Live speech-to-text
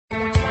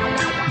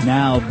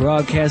Now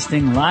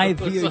broadcasting live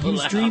via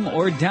Ustream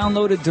or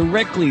downloaded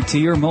directly to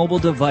your mobile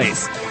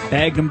device.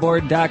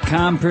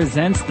 BaggedAndBoard.com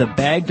presents the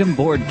Bagged and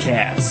Board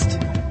Cast.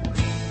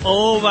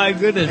 Oh my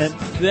goodness,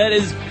 that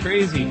is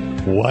crazy.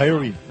 Why are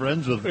we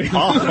friends with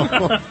Mom?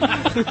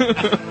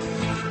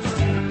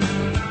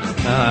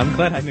 I'm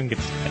glad I didn't get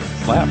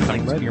slapped.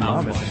 I'm glad your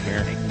mom isn't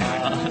here.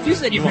 You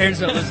said your parents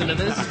don't listen to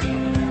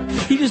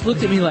this. He just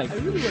looked at me like,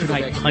 Should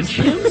I punch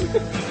him?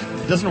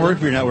 It doesn't work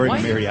if you're not wearing a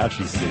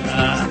mariachi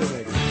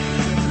suit.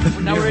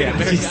 Now we're in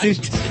I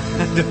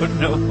don't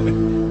know.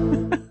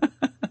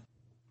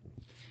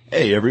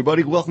 Hey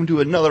everybody, welcome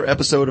to another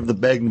episode of the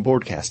Bagged and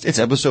Boardcast. It's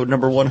episode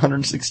number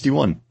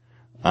 161.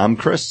 I'm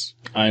Chris.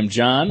 I'm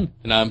John.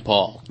 And I'm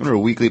Paul. We're a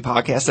weekly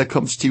podcast that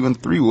comes to you in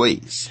three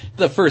ways.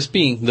 The first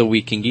being The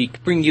Week in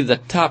Geek, bringing you the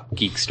top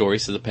geek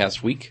stories of the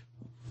past week.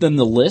 Then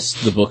the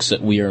list, the books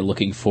that we are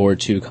looking forward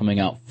to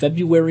coming out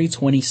February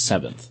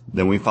 27th.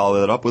 Then we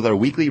follow that up with our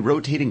weekly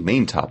rotating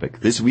main topic.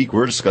 This week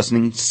we're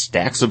discussing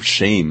Stacks of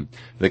Shame,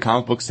 the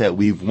comic books that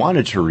we've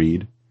wanted to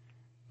read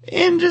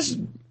and just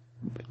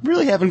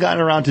really haven't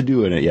gotten around to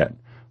doing it yet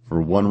for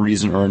one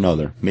reason or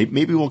another.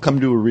 Maybe we'll come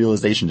to a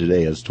realization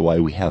today as to why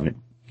we haven't.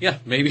 Yeah,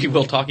 maybe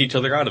we'll talk each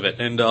other out of it,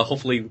 and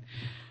hopefully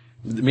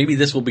maybe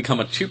this will become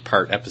a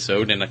two-part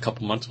episode. In a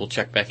couple months we'll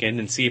check back in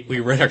and see if we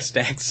read our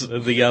stacks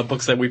of the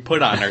books that we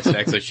put on our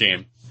Stacks of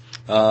Shame.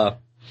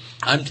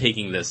 I'm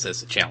taking this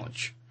as a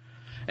challenge.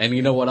 And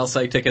you know what else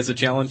I take as a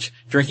challenge?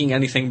 Drinking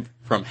anything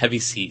from Heavy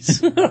Seas.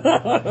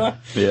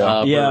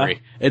 Brewery.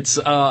 It's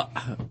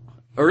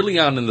early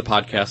on in the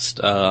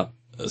podcast,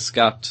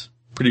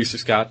 producer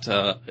Scott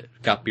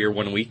got beer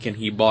one week, and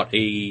he bought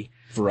a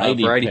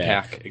variety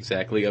pack,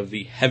 exactly, of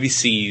the Heavy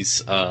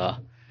Seas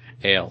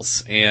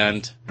ales.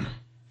 And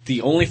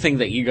the only thing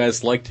that you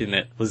guys liked in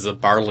it was the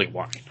barley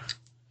wine.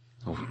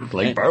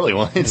 Barley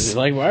wines.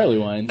 Like barley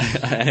wine.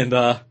 And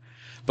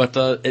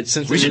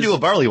since we should do a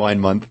barley wine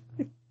month.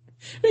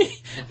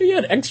 You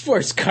had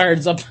X-Force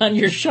cards up on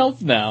your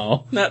shelf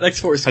now. Not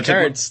X-Force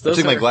cards. I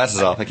took my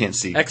glasses off. I can't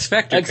see.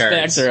 X-Factor cards.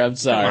 X-Factor, I'm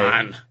sorry. Come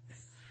on.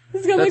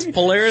 That's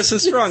Polaris, a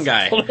strong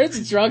guy. Polaris,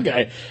 a strong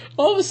guy.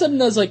 All of a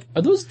sudden I was like,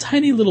 are those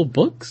tiny little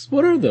books?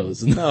 What are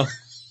those? No.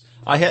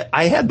 I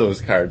had those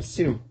cards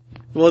too.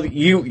 Well,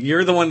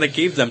 you're the one that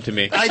gave them to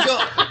me. I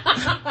don't.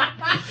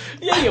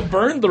 Yeah, you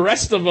burned the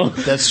rest of them.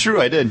 That's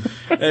true, I did.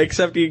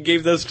 Except you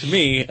gave those to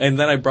me, and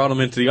then I brought them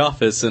into the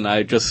office, and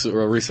I just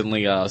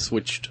recently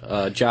switched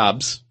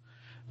jobs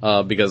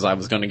because I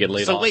was going to get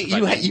laid off. So wait,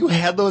 you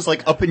had those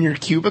like up in your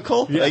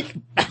cubicle? Yeah. Like,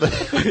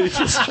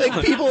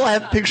 like people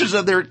have pictures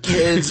of their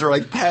kids or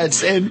like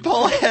pets, and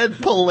Paul had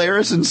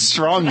Polaris and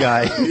Strong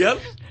Guy. Yep.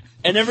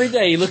 And every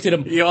day he looked at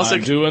him,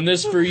 I'm doing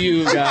this for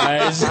you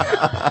guys.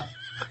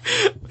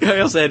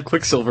 I also had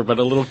Quicksilver, but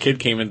a little kid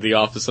came into the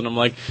office, and I'm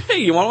like, hey,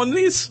 you want one of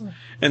these?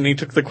 And he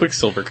took the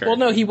Quicksilver card. Well,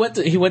 no, he went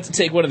to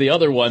take one of the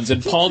other ones,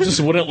 and Paul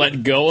just wouldn't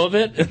let go of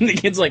it, and the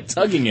kid's like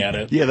tugging at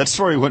it. Yeah, that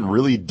story went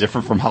really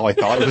different from how I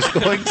thought it was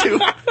going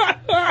to.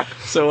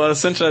 So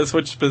since I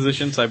switched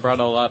positions, I brought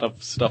a lot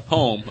of stuff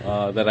home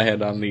that I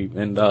had on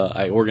and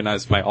I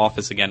organized my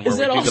office again where we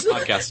do the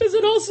podcast. Is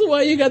it also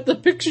why you got the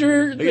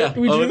picture that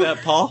we drew?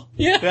 That Paul?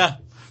 Yeah. Yeah.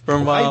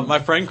 From my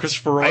friend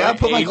Christopher Roy. I gotta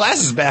put my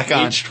glasses back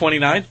on. Age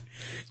 29.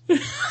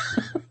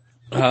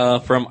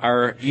 From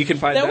our, you can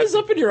find that. That was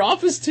up in your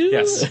office too?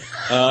 Yes.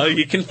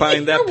 You can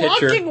find that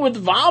picture. You're walking with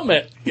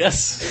vomit.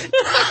 Yes.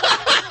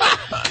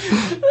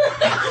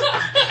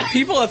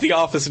 People at the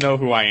office know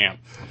who I am.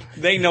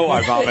 They know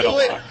I vomit a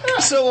lot.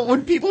 So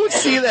when people would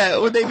see that,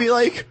 would they be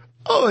like,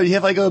 oh, you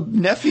have like a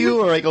nephew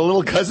or like a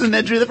little cousin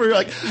that drew that for you?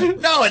 Like,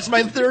 no, it's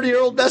my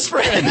 30-year-old best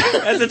friend.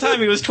 At the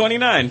time, he was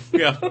 29.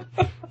 Yeah.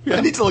 I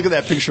need to look at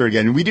that picture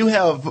again. We do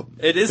have...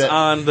 It is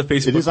on the Facebook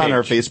page. It is on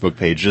our Facebook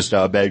page, just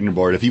Bagged and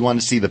Board, if you want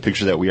to see the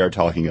picture that we are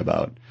talking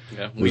about.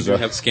 Yeah, we do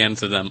have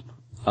scans of them.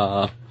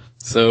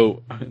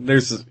 So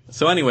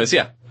anyways,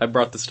 yeah, I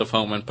brought this stuff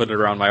home and put it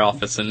around my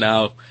office, and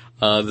now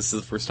this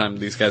is the first time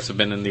these guys have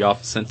been in the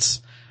office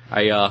since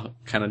I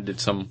kind of did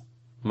some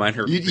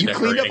minor You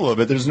cleaned up a little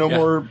bit. There's no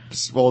more...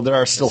 Well, there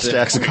are still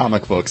stacks of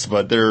comic books,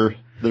 but they're a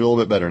little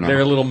bit better now. They're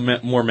a little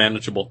more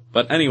manageable.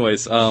 But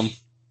anyways,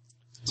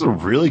 it's a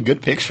really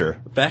good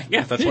picture. that's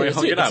why I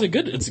hung it up.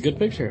 It's a good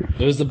picture.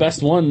 It was the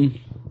best one.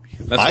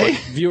 That's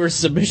viewer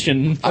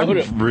submission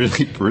photo. I'm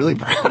really, really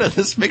proud of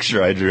this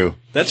picture I drew.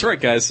 That's right,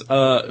 guys.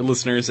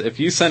 Listeners, if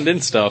you send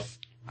in stuff,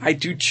 I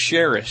do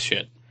cherish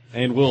it.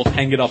 And we'll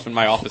hang it up in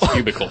my office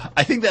cubicle.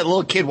 I think that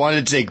little kid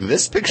wanted to take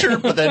this picture,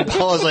 but then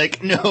Paul was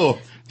like, no,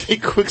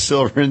 take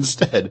Quicksilver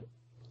instead.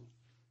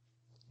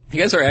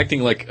 You guys are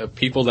acting like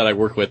people that I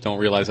work with don't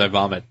realize I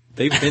vomit.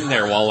 They've been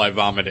there while I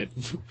vomited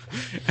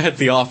at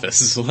the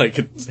office. Like,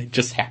 it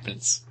just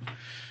happens.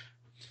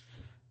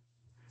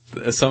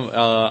 I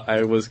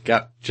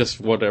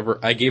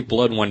gave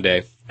blood one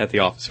day at the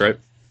office, right?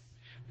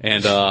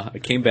 And I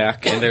came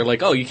back, and they're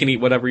like, "Oh, you can eat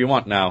whatever you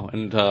want now."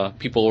 And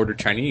people ordered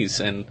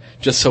Chinese, and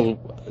just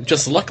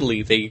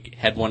luckily they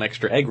had one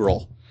extra egg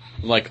roll.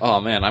 I'm like,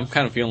 "Oh man, I'm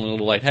kind of feeling a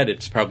little lightheaded.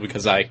 It's probably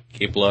because I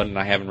gave blood and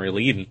I haven't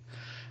really eaten.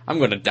 I'm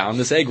going to down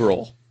this egg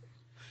roll."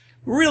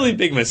 really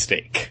big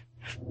mistake.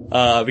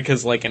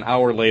 Because like an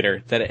hour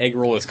later, that egg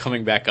roll is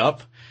coming back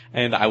up,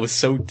 and I was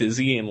so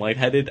dizzy and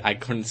lightheaded, I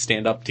couldn't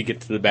stand up to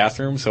get to the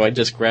bathroom, so I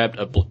just grabbed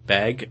a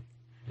bag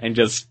and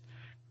just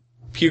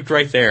puked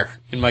right there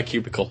in my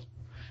cubicle.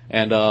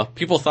 And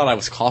people thought I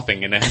was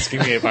coughing and asking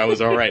me if I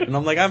was alright. And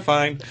I'm like, I'm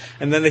fine.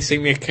 And then they see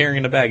me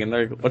carrying a bag, and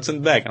they're like, what's in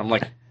the bag? And I'm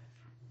like,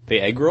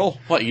 the egg roll?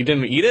 What, you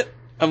didn't eat it?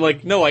 I'm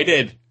like, no, I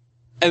did.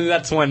 And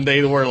that's when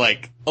they were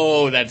like,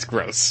 oh, that's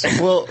gross.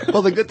 Well,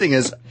 the good thing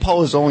is, Paul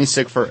was only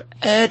sick for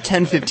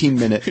 10-15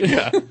 minutes.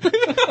 Yeah.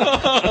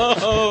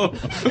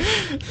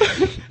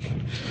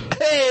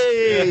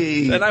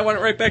 Hey! And I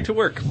went right back to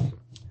work.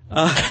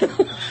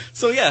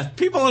 So yeah,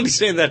 people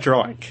understand that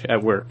drawing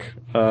at work.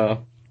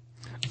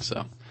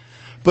 So.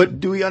 But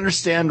do we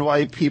understand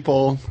why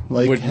people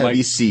like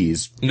heavy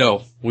C's?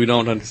 No, we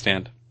don't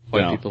understand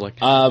why people like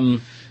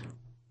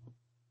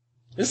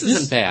This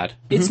isn't bad.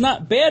 It's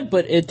not bad,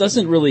 but it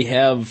doesn't really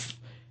have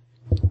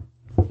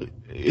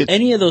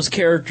any of those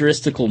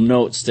characteristical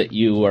notes that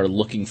you are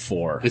looking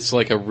for. It's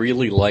like a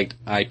really light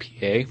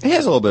IPA. It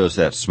has a little bit of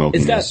that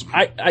smokiness. It's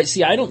got, I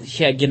see, I don't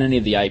get any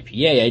of the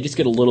IPA, I just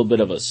get a little bit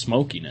of a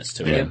smokiness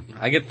to it.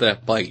 I get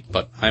that bite,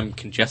 but I'm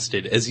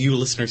congested, as you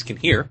listeners can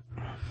hear.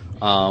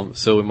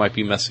 So it might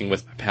be messing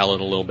with my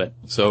palate a little bit.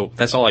 So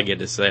that's all I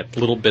get is that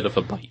little bit of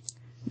a bite.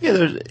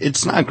 Yeah,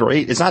 it's not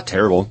great. It's not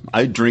terrible.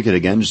 I'd drink it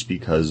again just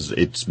because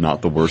it's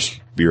not the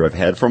worst beer I've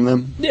had from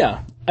them.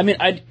 Yeah. I mean,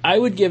 I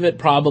would give it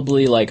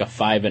probably like a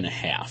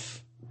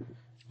 5.5.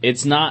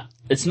 It's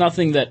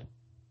nothing that,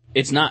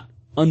 it's not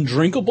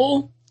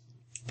undrinkable,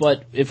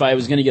 but if I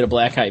was gonna get a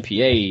black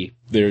IPA,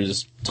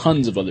 there's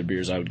tons of other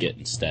beers I would get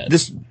instead.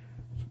 It's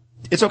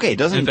okay. It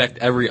doesn't. In fact,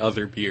 every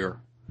other beer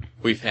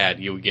we've had,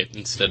 you would get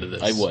instead of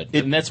this. I would.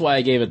 And that's why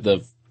I gave it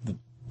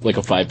like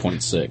a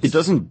 5.6. It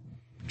doesn't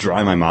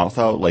dry my mouth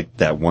out like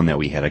that one that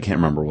we had. I can't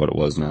remember what it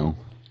was now.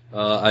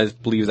 I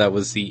believe that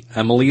was the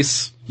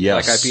Emily's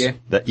Black IPA.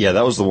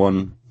 That was the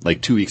one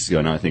like 2 weeks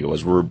ago now, I think it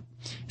was. As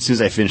soon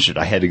as I finished it,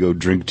 I had to go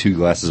drink 2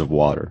 glasses of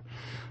water.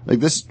 Like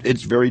this,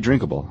 it's very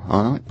drinkable.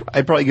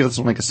 I'd probably give this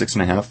one like a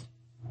 6.5.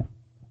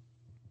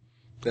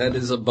 That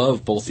is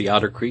above both the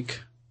Otter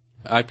Creek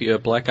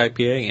IPA, Black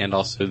IPA and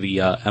also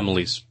the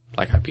Emily's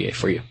Black IPA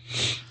for you.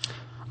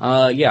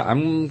 Yeah,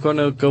 I'm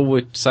gonna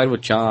side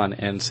with John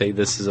and say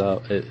this is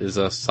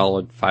a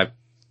solid 5.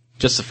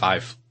 Just a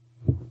 5.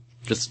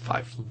 Just a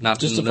 5. Not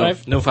just a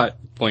 5? No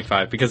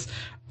 5.5 because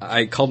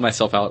I called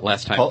myself out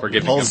last time for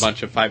giving a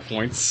bunch of 5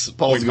 points.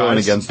 Paul's going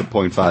against the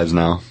 0.5s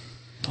now.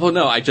 Oh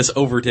no, I just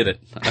overdid it.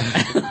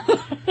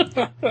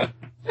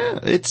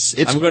 It's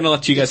I'm going to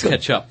let you guys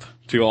catch up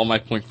to all my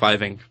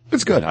 0.5ing.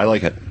 It's good. I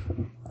like it.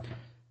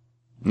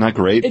 Not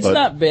great, it's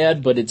not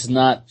bad, but it's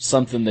not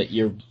something that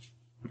you're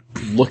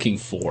looking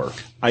for.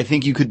 I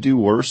think you could do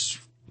worse.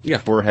 Yeah.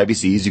 For heavy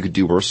C's, you could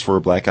do worse for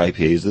black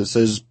IPAs. This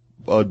is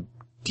a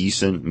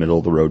decent middle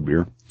of the road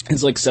beer.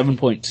 It's like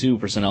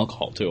 7.2%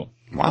 alcohol too.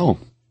 Wow.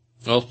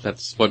 Well,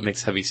 that's what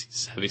makes heavy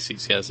C's heavy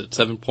C's. Yes, it's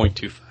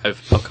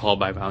 7.25 alcohol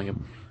by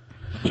volume.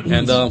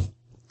 And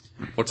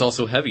what's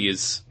also heavy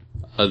is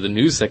the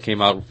news that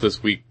came out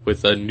this week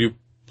with a new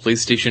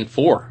PlayStation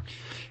 4.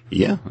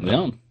 Yeah.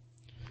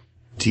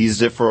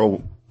 Teased it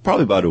for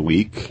probably about a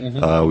week.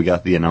 Mm-hmm. We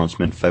got the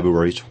announcement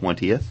February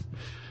 20th.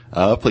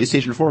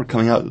 PlayStation 4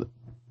 coming out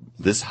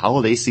this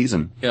holiday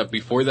season. Yeah,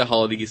 before the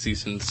holiday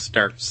season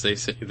starts, they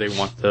say they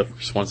want the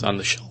first ones on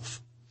the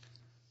shelf.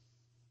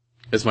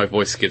 As my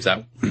voice gives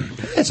out.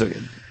 It's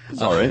okay.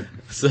 It's alright.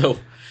 So,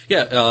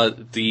 yeah,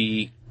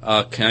 the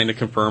kind of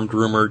confirmed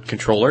rumored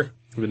controller,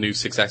 the new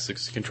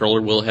 6-axis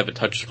controller, will have a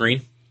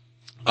touchscreen.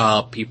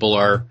 People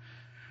are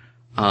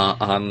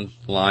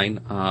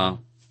online,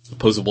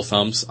 opposable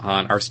thumbs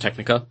on Ars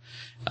Technica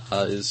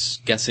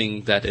is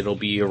guessing that it'll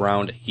be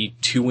around a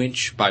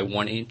 2-inch by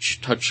 1-inch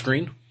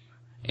touchscreen,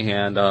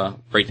 and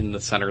right in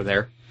the center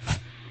there,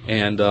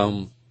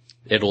 and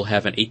it'll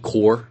have an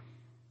 8-core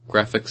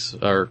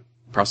graphics or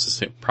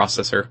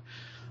processor.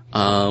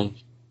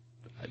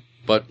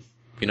 But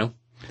you know,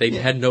 they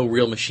had no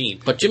real machine.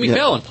 But Jimmy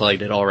Fallon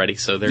played it already,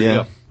 so there you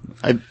go.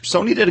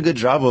 Sony did a good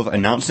job of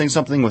announcing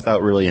something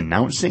without really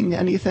announcing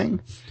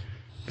anything.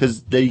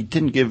 Because they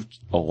didn't give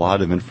a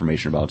lot of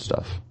information about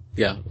stuff.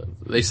 Yeah,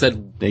 they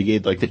said... They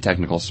gave, like, the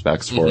technical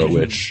specs for it,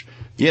 which...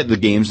 Yeah, the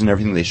games and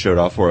everything they showed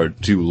off for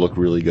it do look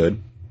really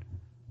good.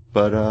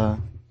 But,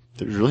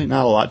 there's really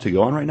not a lot to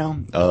go on right now.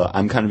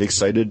 I'm kind of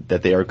excited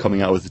that they are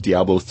coming out with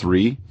Diablo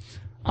 3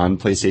 on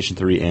PlayStation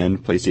 3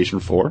 and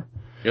PlayStation 4.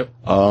 Yep.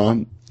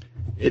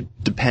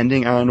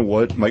 Depending on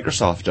what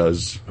Microsoft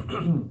does...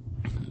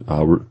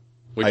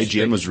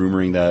 IGN was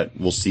rumoring that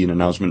we'll see an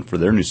announcement for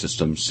their new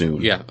system soon.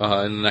 Yeah,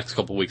 in the next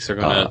couple of weeks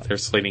they're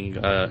slating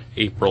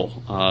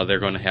April. They're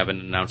going to have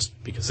an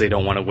announcement because they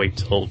don't want to wait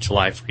till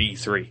July for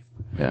E3.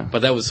 Yeah.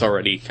 But that was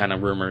already kind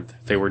of rumored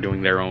that they were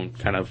doing their own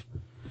kind of,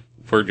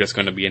 we're just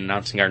going to be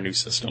announcing our new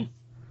system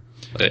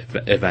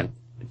event.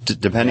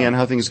 Depending on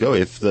how things go,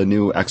 if the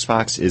new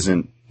Xbox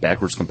isn't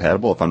backwards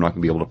compatible, if I'm not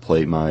going to be able to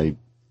play my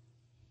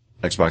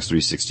Xbox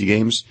 360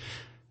 games,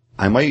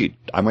 I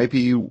might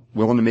be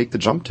willing to make the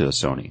jump to a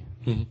Sony.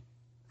 Mm-hmm.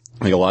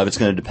 Like, a lot of it's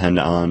going to depend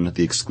on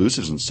the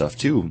exclusives and stuff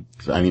too.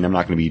 I mean, I'm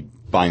not going to be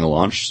buying a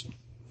launch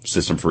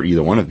system for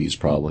either one of these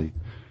probably.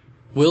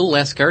 Will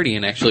Last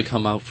Guardian actually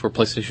come out for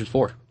PlayStation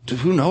 4? Dude,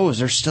 who knows?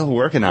 They're still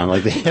working on it.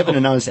 Like, they haven't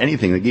announced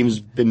anything. The game's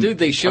been Dude,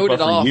 they showed up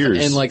it off for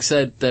years. and like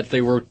said that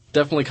they were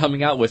definitely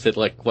coming out with it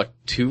like, what,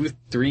 2-3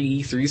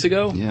 E3s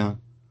ago? Yeah.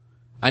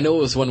 I know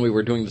it was when we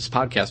were doing this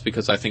podcast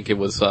because I think it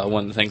was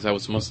one of the things I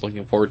was most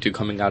looking forward to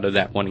coming out of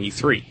that one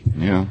E3.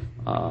 Yeah.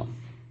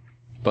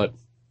 But,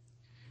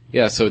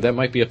 yeah, so that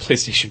might be a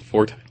PlayStation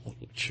 4 title,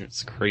 which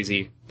is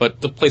crazy.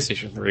 But the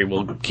PlayStation 3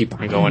 will keep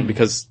on going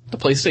because the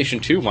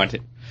PlayStation 2 went,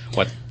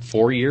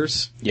 4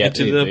 years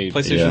into the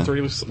PlayStation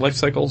 3 life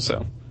cycle,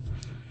 so.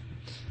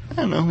 I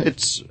don't know.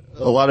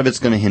 A lot of it's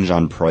going to hinge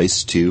on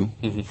price too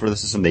for the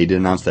system. They did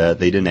announce that.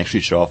 They didn't actually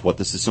show off what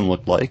the system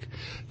looked like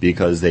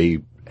because they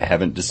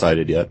haven't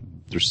decided yet.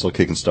 They're still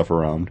kicking stuff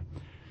around.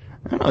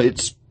 I don't know.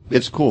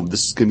 It's cool.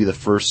 This is going to be the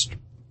first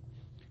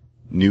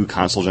new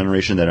console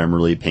generation that I'm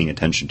really paying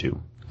attention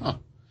to. Huh.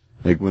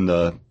 Like when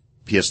the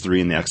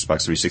PS3 and the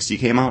Xbox 360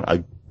 came out,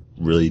 I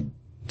really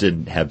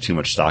didn't have too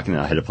much stock in it.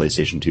 I had a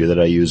PlayStation 2 that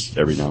I used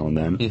every now and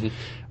then. Mm-hmm.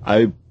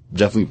 I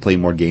definitely play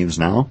more games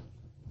now,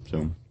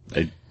 so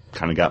I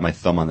kind of got my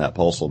thumb on that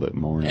pulse a little bit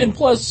more now. And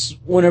plus,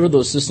 whenever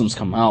those systems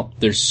come out,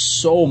 there's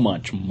so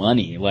much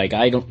money. Like,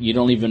 you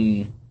don't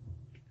even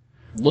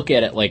look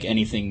at it like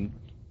anything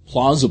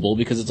plausible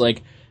because it's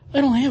like,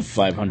 I don't have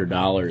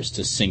 $500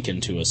 to sink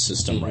into a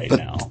system but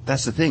now.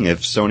 That's the thing.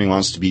 If Sony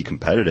wants to be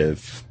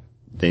competitive,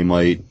 they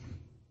might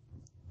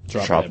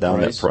drop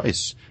down that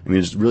price. I mean,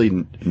 there's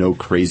really no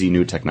crazy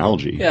new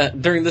technology. Yeah,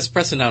 during this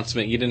press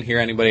announcement, you didn't hear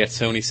anybody at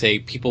Sony say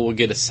people will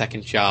get a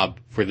second job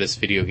for this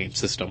video game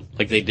system,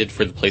 like they did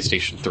for the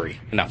PlayStation 3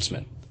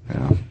 announcement.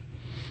 Yeah.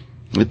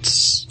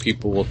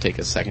 People will take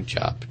a second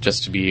job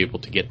just to be able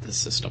to get this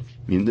system.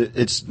 I mean,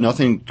 it's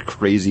nothing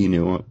crazy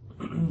new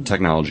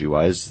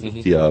technology-wise.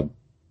 Mm-hmm. The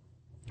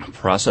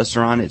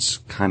processor on it's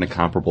kind of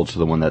comparable to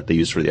the one that they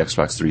use for the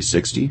Xbox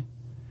 360.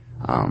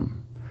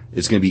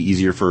 It's going to be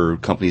easier for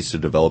companies to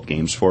develop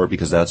games for it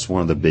because that's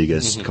one of the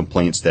biggest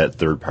complaints that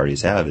third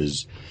parties have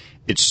is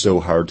it's so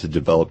hard to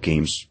develop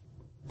games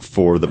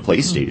for the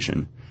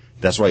PlayStation.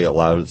 That's why a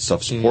lot of the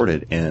stuff's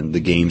supported, and the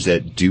games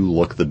that do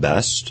look the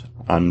best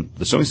on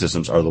the Sony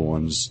systems are the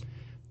ones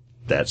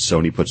that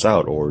Sony puts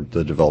out, or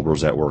the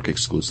developers that work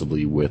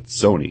exclusively with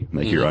Sony,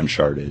 like your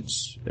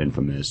Uncharted's,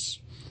 Infamous,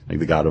 like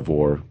the God of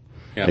War,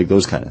 like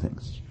those kind of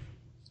things.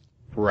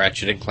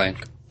 Ratchet and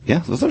Clank. Yeah,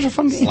 those are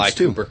fun games Sly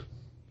too. Cooper.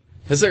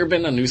 Has there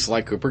been a new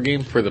Sly Cooper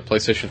game for the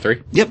PlayStation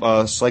 3?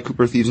 Yep, Sly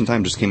Cooper Thieves in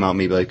Time just came out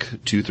maybe like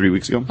 2-3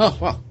 weeks ago. Oh,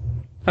 wow.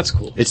 That's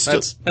cool. It's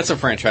that's a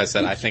franchise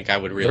that I think I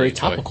would really Very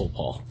enjoy. topical,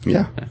 Paul.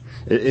 Yeah.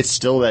 It's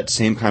still that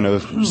same kind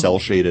of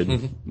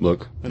cel-shaded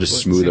look, just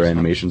what smoother seems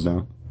animations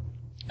now.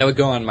 That would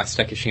go on my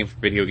stack of shame for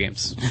video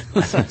games.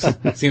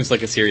 Seems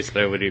like a series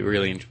that I would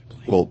really enjoy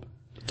playing. Well,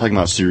 talking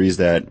about series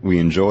that we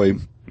enjoy,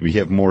 we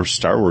have more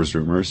Star Wars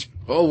rumors.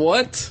 Oh,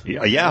 what?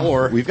 Yeah.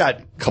 More? We've got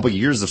a couple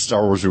years of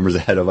Star Wars rumors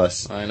ahead of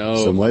us. I know.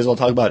 So might as well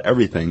talk about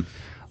everything.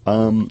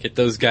 Get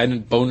those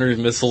guided boner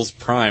missiles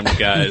primed,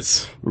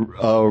 guys.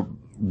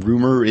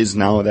 Rumor is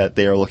now that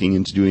they are looking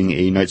into doing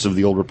a Knights of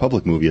the Old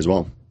Republic movie as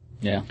well,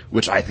 Yeah.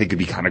 which I think would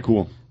be kind of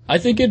cool. I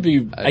think it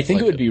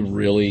would be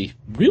really,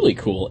 really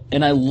cool.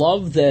 And I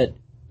love that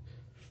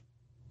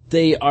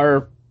they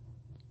are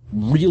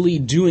really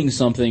doing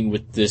something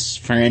with this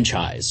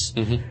franchise.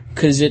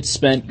 Because it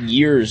spent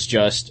years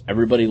just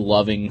everybody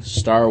loving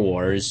Star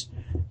Wars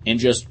and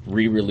just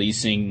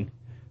re-releasing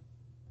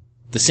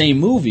the same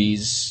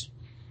movies,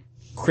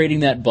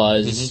 creating that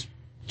buzz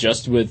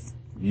just with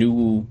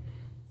new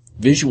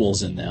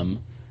visuals in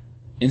them,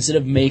 instead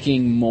of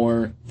making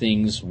more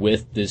things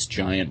with this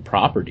giant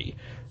property.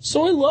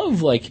 So I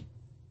love, like,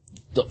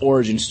 the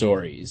origin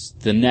stories,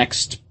 the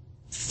next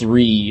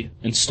 3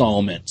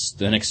 installments,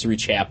 the next 3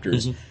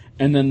 chapters,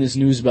 and then this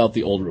news about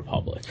the Old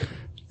Republic.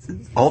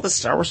 All the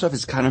Star Wars stuff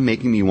is kind of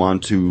making me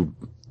want to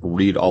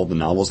read all the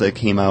novels that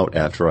came out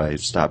after I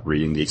stopped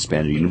reading the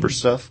expanded universe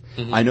stuff.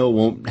 I know it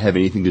won't have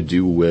anything to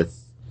do with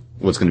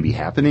what's going to be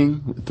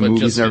happening with the But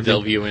movies just and to everything.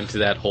 delve you into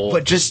that whole...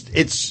 But just,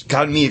 it's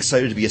gotten me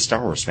excited to be a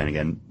Star Wars fan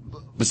again.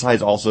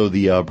 Besides also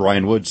the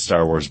Brian Wood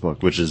Star Wars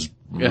book, which is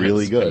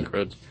really it's been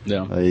good.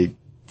 Yeah.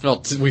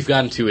 Well, we've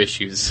gotten 2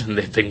 issues, and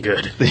they've been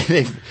good.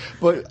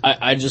 But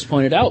I just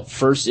pointed out,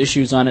 first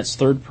issu's on its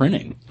 3rd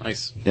printing.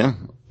 Nice. yeah,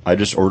 I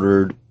just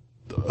ordered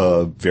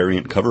a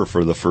variant cover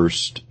for the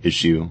first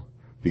issue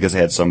because I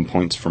had some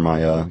points for my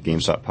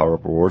GameStop Power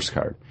Up Rewards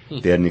card.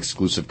 They had an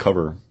exclusive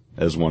cover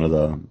as one of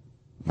the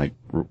like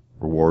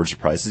rewards or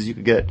prizes you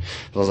could get.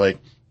 So I was like,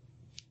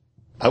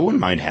 I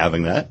wouldn't mind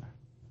having that.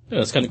 Yeah,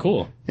 that's kind of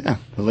cool. Yeah,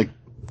 I was like,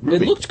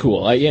 It looked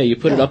cool. You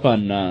put it up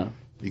on...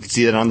 you can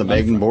see that on the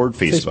Bag and Board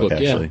Facebook Facebook,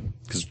 yeah. actually.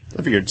 Because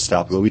I figured it's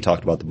topical. We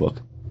talked about the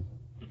book.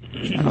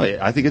 I don't know,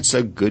 I think it's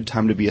a good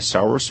time to be a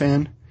Star Wars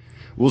fan.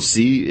 We'll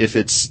see if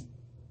it's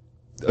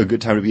a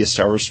good time to be a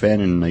Star Wars fan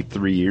in like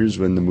 3 years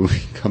when the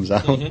movie comes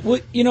out.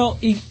 Well,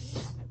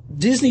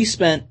 Disney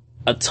spent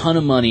a ton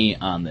of money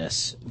on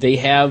this. They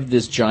have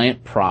this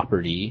giant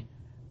property,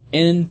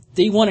 and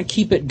they want to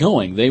keep it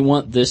going. They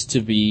want this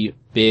to be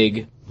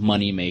big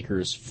money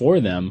makers for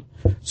them,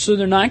 so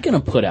they're not going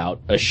to put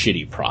out a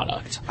shitty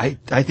product. I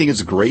think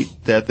it's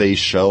great that they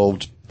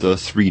shelved the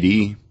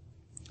 3D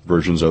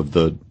versions of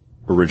the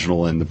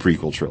original and the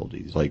prequel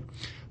trilogies. Like,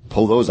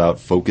 pull those out,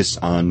 focus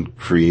on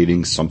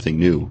creating something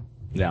new.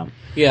 Yeah.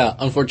 Yeah,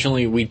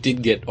 unfortunately, we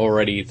did get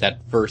already that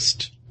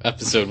first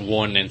episode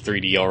 1 in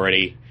 3D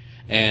already,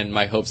 and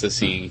my hopes of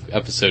seeing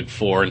episode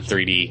 4 in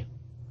 3D.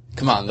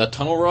 Come on, the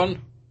tunnel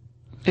run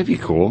It'd be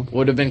cool.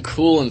 would have been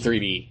cool in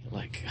 3D.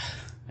 Like,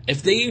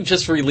 if they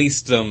just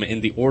released them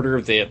in the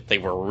order that they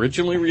were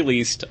originally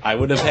released, I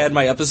would have had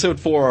my episode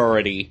 4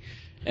 already,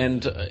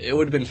 and it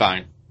would have been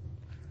fine.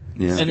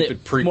 Yeah. And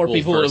more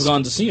people would have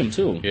gone to see them,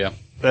 too. Yeah.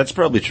 That's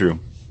probably true.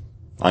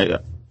 I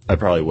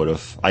probably would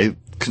have. I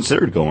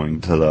considered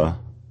going to the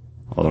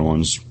other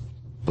ones,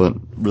 but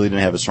really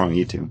didn't have a strong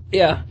need to.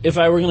 Yeah, if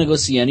I were going to go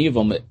see any of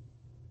them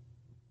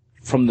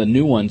from the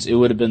new ones, it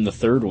would have been the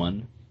third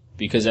one,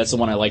 because that's the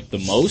one I like the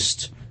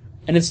most,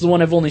 and it's the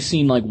one I've only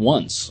seen, like,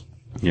 once.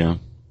 Yeah.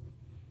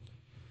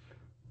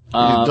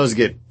 It does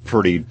get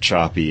pretty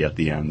choppy at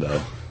the end,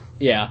 though.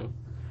 Yeah.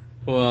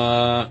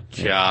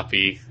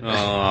 Choppy.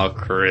 Oh,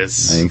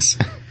 Chris. Thanks.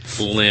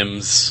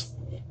 Limbs.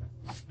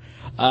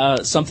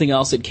 Something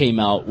else that came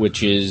out,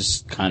 which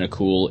is kind of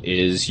cool,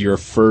 is your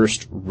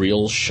first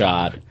real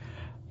shot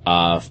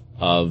of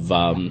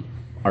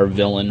our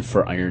villain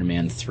for Iron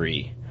Man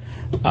 3.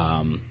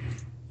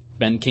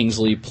 Ben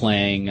Kingsley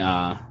playing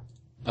A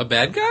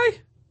bad guy?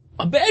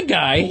 a bad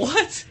guy.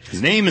 What?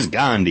 His name is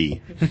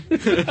Gandhi.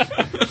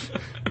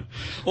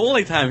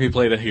 Only time he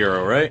played a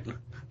hero, right?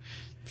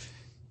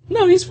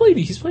 No, he's played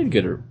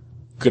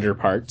gooder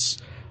parts.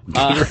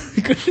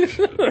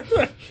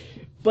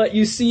 But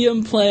you see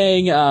him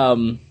playing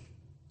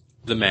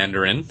The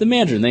Mandarin. the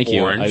Mandarin. Thank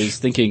you. Orange. I was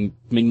thinking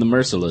Ming the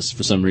Merciless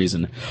for some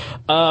reason.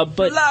 But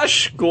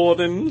Flash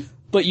Gordon.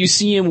 But you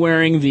see him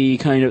wearing the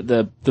kind of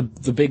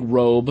the big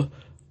robe.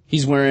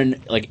 He's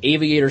wearing like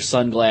aviator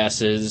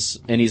sunglasses,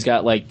 and he's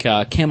got like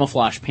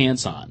camouflage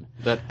pants on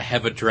That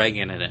have a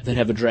dragon in it. that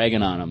have a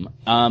dragon on them.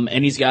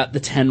 And he's got the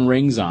 10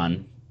 rings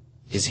on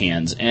his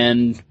hands,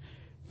 and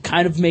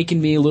kind of making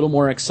me a little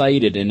more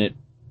excited. And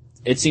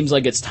it seems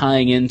like it's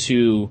tying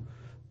into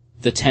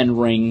the 10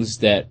 rings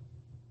that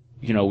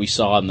we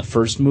saw in the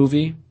first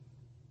movie.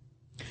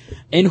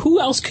 And who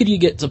else could you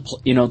get to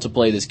to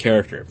play this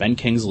character? Ben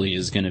Kingsley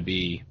is going to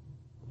be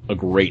a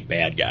great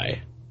bad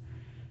guy.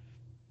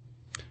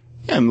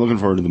 Yeah, I'm looking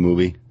forward to the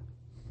movie.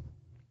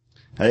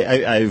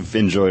 I've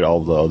enjoyed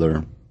all the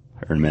other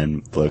Iron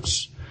Man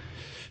flicks.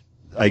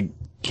 I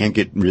can't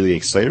get really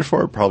excited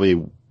for it. Probably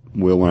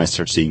will when I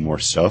start seeing more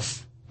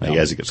stuff,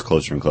 as it gets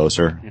closer and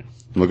closer. Yeah.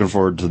 I'm looking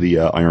forward to the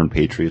Iron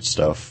Patriot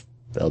stuff.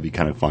 That'll be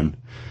kind of fun.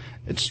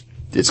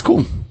 It's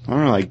cool. I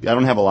don't know. I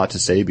don't have a lot to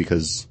say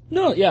because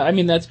no, yeah. I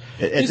mean that's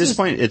at this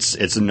point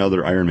it's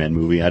another Iron Man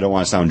movie. I don't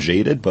want to sound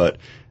jaded, but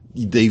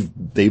they've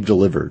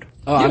delivered.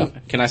 Oh, yeah.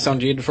 Can I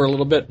sound jaded for a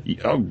little bit?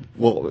 Oh,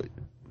 well,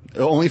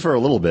 only for a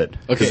little bit.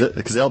 Okay.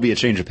 Because that'll be a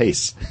change of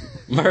pace.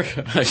 Mark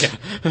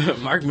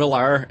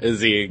Millar is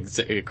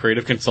the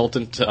creative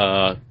consultant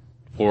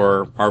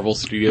for Marvel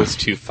Studios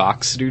to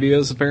Fox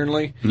Studios,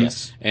 apparently.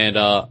 Yes. And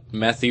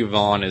Matthew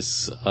Vaughn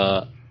is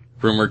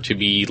rumored to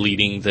be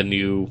leading the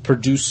new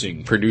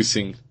producing.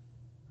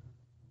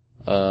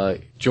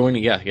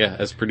 Joining,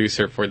 as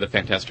producer for the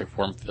Fantastic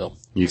Four film.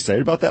 You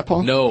excited about that,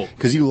 Paul? No.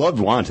 Because you loved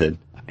Wanted.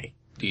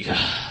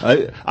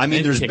 I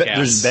mean,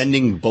 there's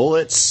bending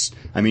bullets.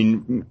 I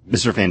mean,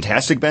 Mr.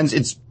 Fantastic bends.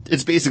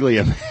 It's basically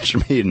a match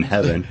made in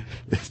heaven.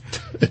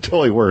 It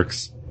totally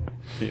works.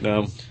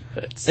 And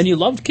you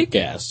loved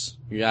Kick-Ass.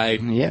 Yeah,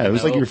 it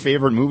was like your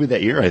favorite movie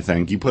that year, I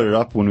think. You put it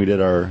up when we did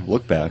our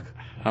look back.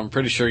 I'm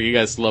pretty sure you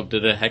guys loved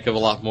it a heck of a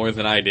lot more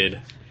than I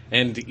did.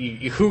 And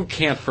who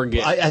can't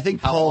forget I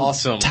think how Paul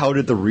awesome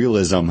touted the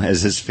realism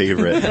as his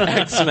favorite.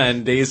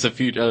 X-Men Days of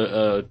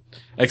Future,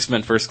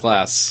 X-Men First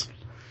Class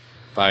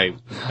by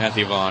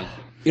Matthew Vaughn.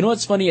 You know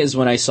what's funny is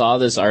when I saw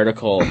this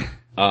article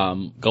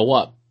go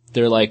up,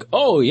 they're like,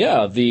 oh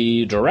yeah,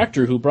 the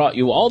director who brought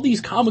you all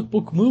these comic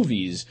book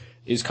movies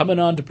is coming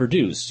on to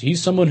produce.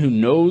 He's someone who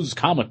knows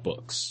comic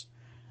books.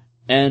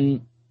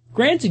 And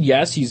granted,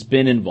 yes, he's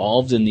been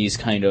involved in these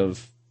kind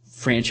of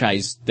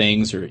franchise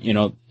things or,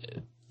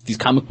 these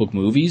comic book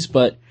movies,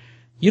 but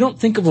you don't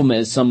think of him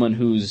as someone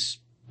who's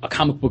a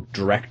comic book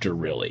director,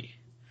 really.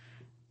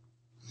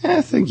 Yeah,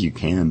 I think you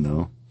can,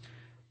 though.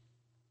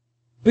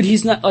 But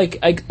he's not,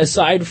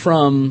 aside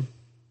from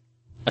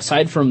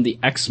the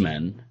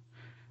X-Men,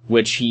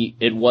 which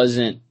it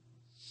wasn't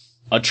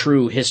a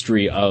true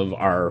history of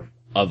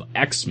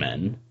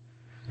X-Men.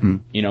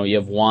 You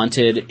have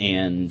Wanted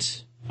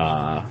and,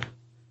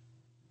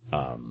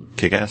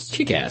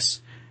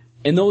 Kick-Ass.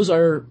 And those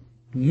are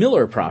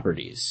Miller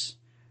properties.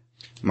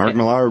 Mark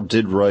Millar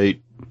did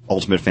write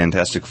Ultimate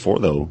Fantastic Four,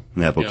 though,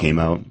 when that book came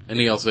out. And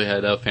he also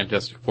had a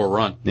Fantastic Four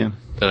run. Yeah.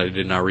 That I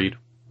did not read.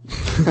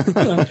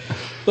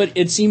 But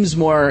it seems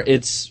more,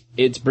 it's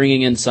it's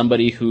bringing in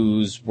somebody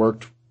who's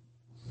worked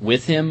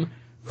with him,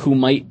 who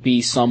might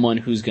be someone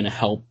who's going to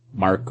help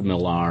Mark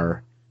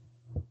Millar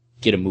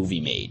get a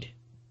movie made.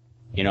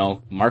 You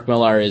know, Mark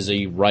Millar is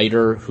a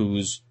writer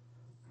who's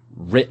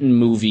written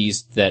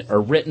movies that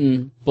are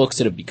written books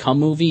that have become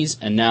movies,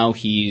 and now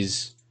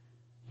he's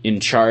in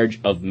charge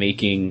of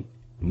making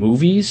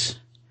movies,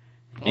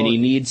 and he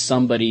needs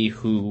somebody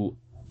who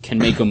can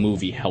make a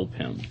movie help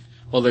him.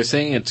 Well, they're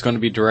saying it's going to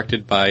be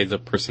directed by the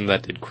person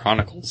that did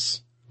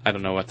Chronicles. I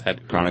don't know what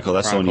that Chronicle,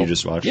 that's the one you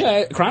just watched.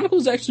 Yeah, Chronicle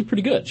is actually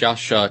pretty good.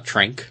 Josh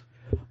Trank,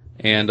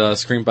 and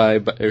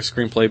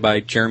screenplay by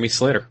Jeremy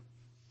Slater.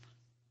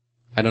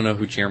 I don't know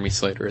who Jeremy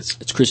Slater is.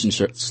 It's Christian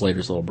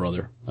Slater's little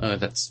brother.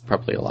 That's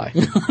probably a lie.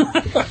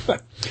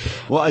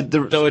 Well,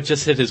 Though it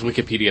just hit his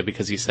Wikipedia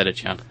because he said it,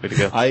 John. Way to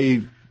go.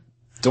 I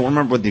don't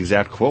remember what the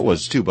exact quote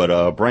was, too,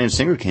 but Bryan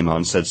Singer came out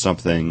and said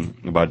something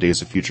about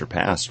Days of Future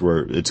Past,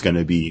 where it's going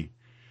to be,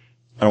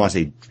 I don't want to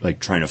say,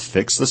 like, trying to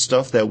fix the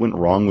stuff that went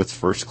wrong with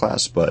First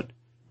Class, but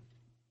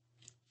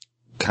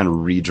kind of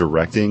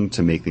redirecting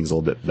to make things a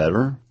little bit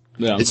better.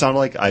 Yeah. It sounded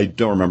like, I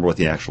don't remember what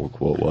the actual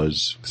quote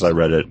was, because I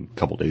read it a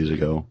couple days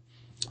ago.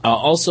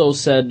 Also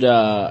said,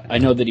 I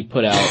know that he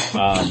put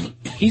out,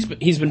 he's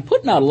been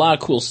putting out a lot of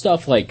cool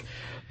stuff, like,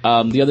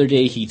 the other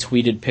day he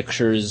tweeted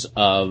pictures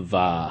of,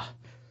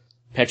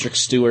 Patrick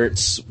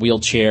Stewart's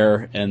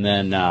wheelchair, and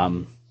then,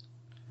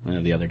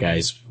 the other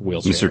guy's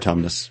wheelchair. Mr.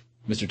 Tumnus.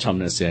 Mr.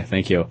 Tumnus, yeah,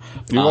 thank you.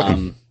 You're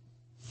welcome.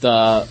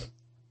 The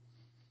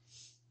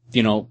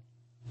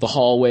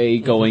hallway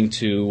going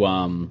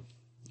to,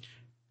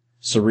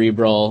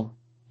 Cerebral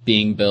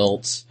being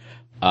built,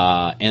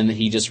 and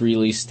he just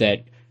released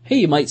that, hey,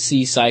 you might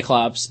see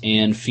Cyclops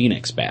and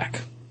Phoenix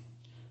back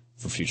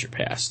for Future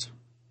Past.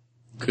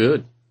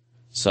 Good.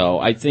 So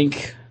I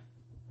think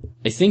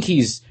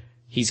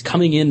he's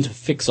coming in to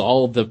fix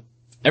all of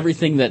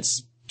everything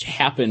that's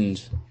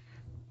happened.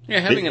 Yeah,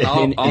 having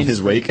an In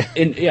his wake.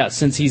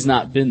 Since he's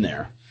not been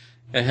there.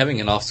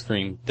 having an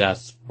off-screen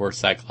death for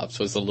Cyclops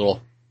was a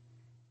little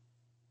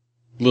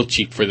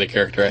cheap for the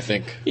character, I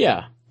think.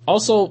 Yeah.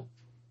 Also,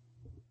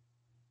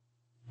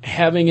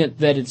 having it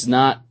that it's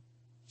not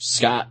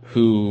Scott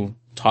who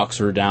talks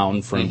her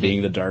down from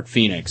being the Dark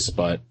Phoenix,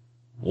 but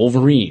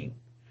Wolverine.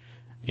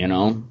 You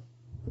know?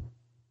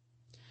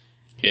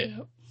 Yeah.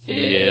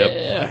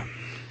 Yeah.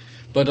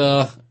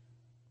 But,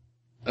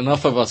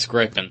 enough of us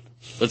griping.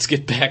 Let's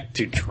get back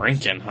to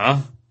drinking,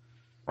 huh?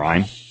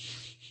 Rhyme.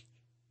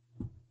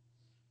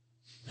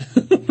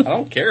 I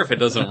don't care if it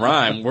doesn't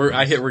rhyme.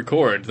 I hit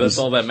record. That's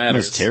all that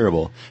matters. That's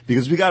terrible.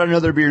 Because we got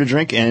another beer to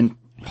drink, and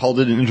Paul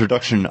did an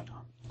introduction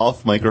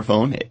off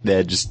microphone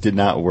that just did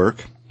not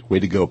work. Way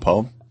to go,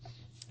 Paul.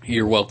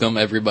 You're welcome,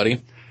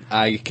 everybody.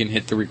 I can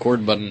hit the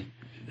record button.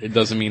 It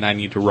doesn't mean I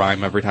need to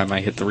rhyme every time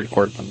I hit the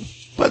record button.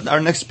 But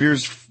our next beer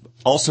is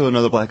also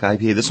another black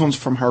IPA. This one's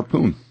from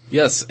Harpoon.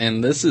 Yes,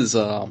 and this is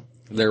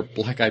their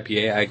black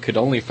IPA. I could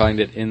only find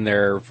it in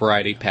their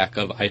variety pack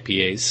of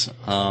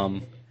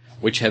IPAs,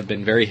 which have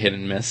been very hit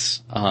and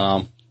miss.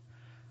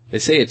 They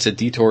say it's a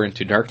detour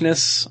into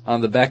darkness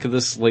on the back of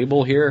this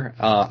label here.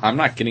 I'm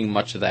not getting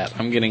much of that.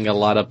 I'm getting a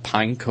lot of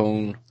pine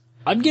cone.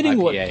 I'm getting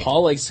IPA. what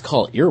Paul likes to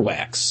call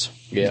earwax.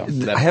 Yeah,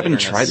 I haven't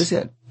tried this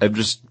yet. I've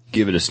just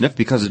give it a sniff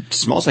because it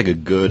smells like a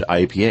good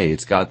IPA.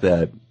 It's got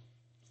that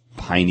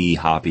piney,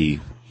 hoppy,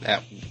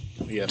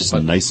 just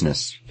but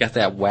niceness. got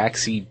that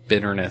waxy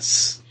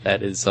bitterness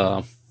that is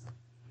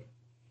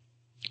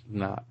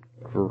not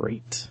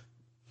great.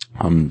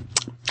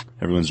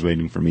 Everyone's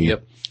waiting for me.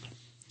 Yep.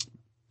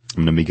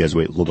 I'm gonna make you guys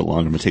wait a little bit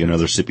longer. I'm gonna take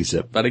another sippy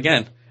sip. But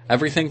again,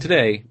 everything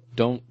today,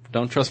 don't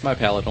trust my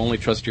palate. Only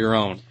trust your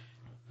own.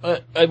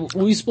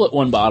 We split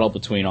one bottle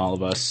between all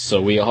of us,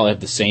 so we all have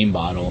the same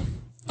bottle.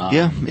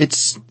 Yeah,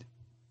 it's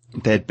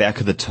that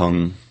back of the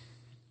tongue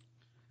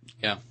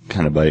Yeah.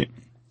 kind of bite.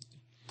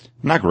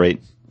 Not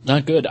great.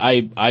 Not good.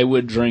 I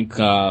would drink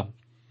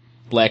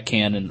Black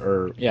Cannon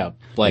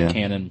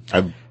Cannon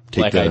I'd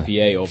take Black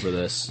IPA over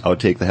this. I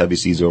would take the heavy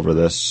seas over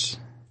this.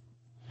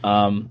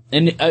 And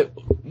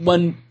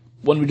when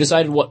we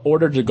decided what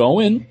order to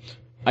go in,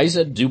 I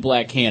said do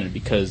Black Cannon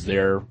because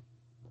they're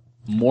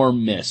more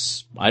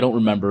miss. I don't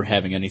remember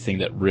having anything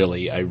that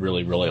I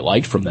really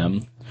liked from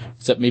them,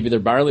 except maybe their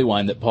barley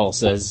wine that Paul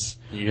says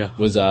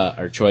was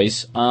our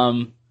choice.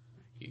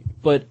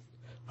 But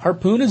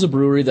Harpoon is a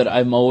brewery that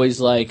I'm always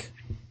like,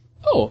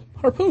 oh,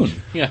 Harpoon.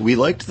 Yeah. We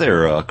liked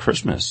their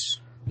Christmas.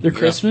 Their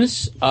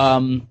Christmas.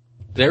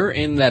 They're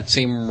in that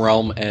same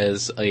realm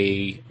as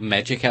a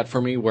Magic Hat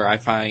for me, where I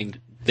find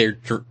their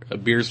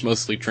beer's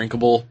mostly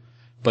drinkable,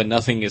 but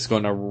nothing is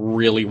going to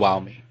really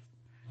wow me.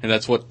 And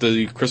that's what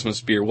the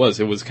Christmas beer was.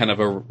 It was kind of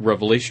a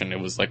revelation. It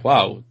was like,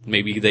 wow,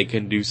 maybe they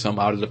can do some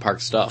out-of-the-park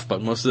stuff,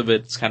 but most of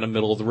it's kind of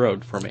middle of the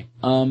road for me.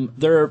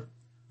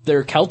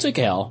 Their Celtic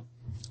Ale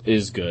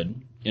is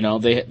good. You know,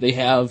 they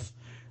have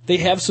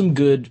some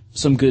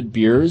good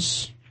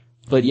beers,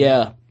 but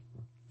yeah,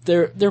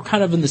 they're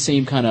kind of in the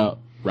same kind of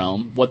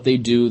realm. What they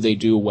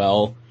do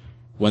well.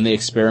 When they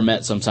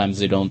experiment, sometimes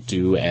they don't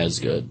do as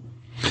good.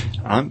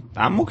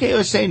 I'm okay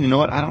with saying, you know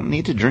what, I don't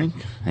need to drink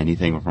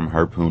anything from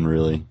Harpoon,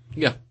 really.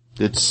 Yeah.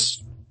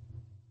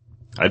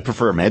 I'd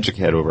prefer a Magic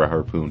Hat over a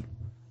Harpoon.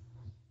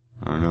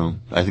 I don't know.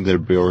 I think their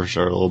beers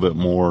are a little bit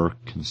more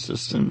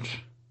consistent.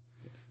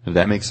 If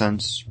that makes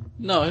sense.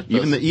 No, it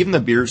does. Even the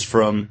beers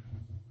from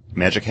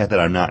Magic Hat that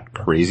I'm not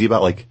crazy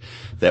about, like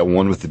that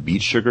one with the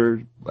beet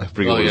sugar. I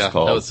forget what it's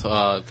called.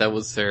 That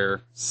was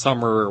their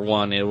summer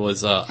one. It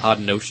was Odd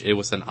Notion. It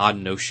was an Odd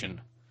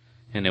Notion,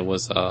 and it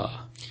was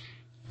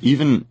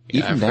even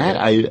I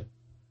that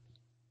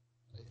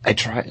I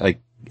try,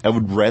 like, I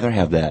would rather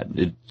have that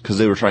because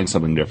they were trying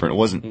something different. It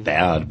wasn't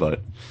bad,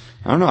 but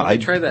I don't know. I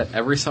try that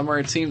every summer,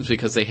 it seems,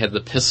 because they had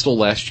the Pistol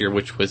last year,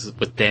 which was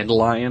with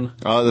Dandelion.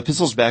 The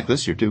Pistol's back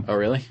this year too. Oh,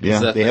 really?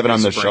 Yeah, they have it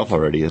on the shelf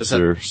already. It's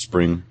their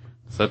spring.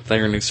 Is that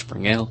their new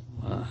spring ale?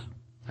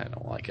 I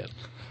don't like it.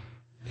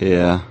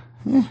 Yeah.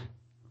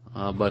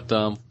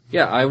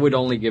 Yeah, I would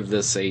only give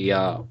this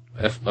a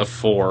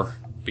 4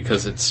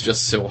 because it's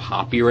just so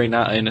hoppy right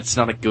now, and it's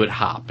not a good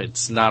hop.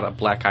 It's not a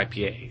black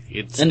IPA.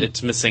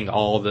 It's missing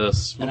all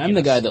this. And I'm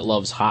the guy that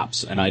loves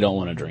hops, and I don't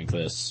want to drink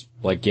this.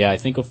 Like, yeah, I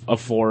think a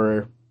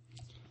 4.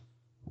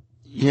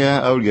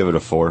 Yeah, I would give it a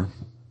 4.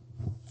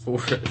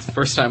 It's the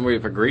first time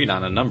we've agreed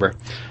on a number.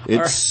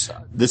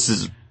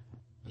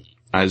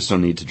 I just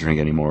don't need to drink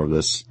any more of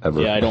this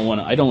ever. Yeah, I don't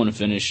want to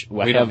finish.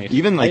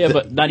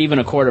 Not even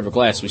a quarter of a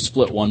glass. We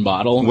split one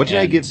bottle. What did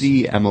I give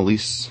the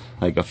Emelisse?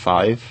 Like a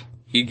 5?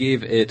 You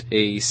gave it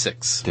a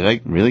 6. Did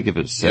I really give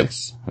it a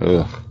 6? Yep.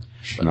 Ugh.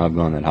 Should not have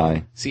gone that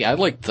high. See, I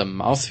liked the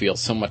mouthfeel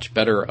so much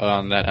better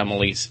on that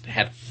Emelisse. It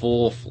had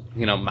full,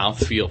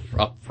 mouthfeel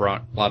up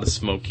front. A lot of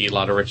smoky, a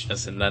lot of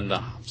richness, and then the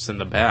hops in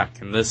the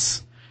back. And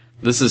this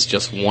is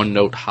just one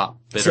note hop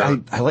bitter.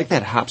 See, I like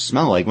that hop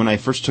smell. Like, when I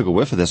first took a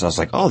whiff of this, I was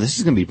like, oh, this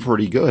is going to be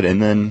pretty good. And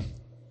then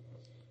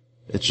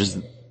it's just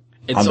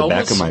on the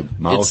back of my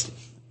mouth.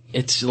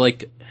 It's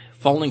like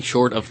falling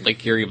short of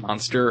Lake Erie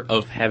Monster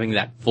of having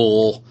that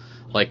full,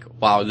 like,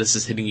 wow, this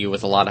is hitting you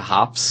with a lot of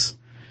hops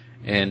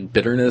and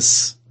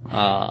bitterness.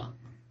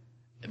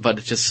 But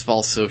it just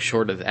falls so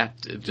short of that,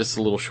 just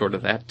a little short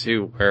of that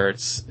too, where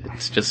it's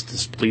just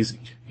displeasing,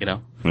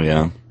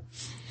 Yeah.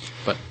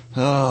 But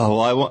oh,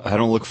 well, I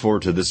don't look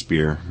forward to this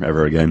beer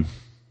ever again.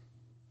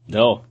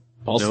 No.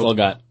 Paul still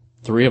got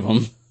 3 of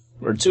them.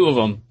 Or 2 of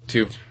them.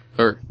 2.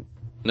 Or,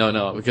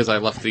 no, because I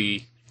left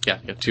I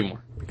got 2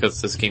 more.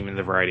 Because this came in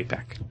the variety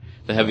pack.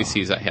 The Heavy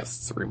Seas I have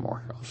 3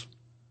 more of.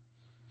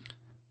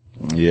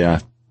 Yeah.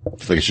 I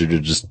feel like I should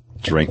have just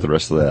drank the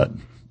rest of that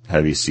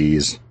Heavy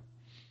Seas.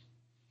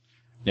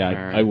 Yeah,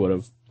 right. I would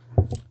have.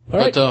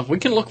 But we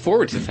can look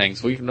forward to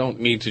things. We don't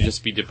need to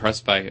just be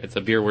depressed by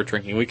the beer we're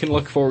drinking. We can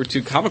look forward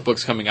to comic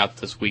books coming out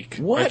this week.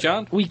 What? Right,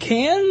 John? We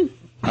can?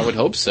 I would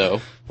hope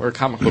so. We're a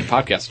comic book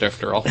podcast,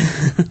 after all.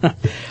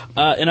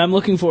 And I'm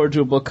looking forward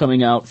to a book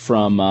coming out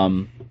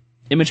from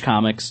Image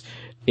Comics.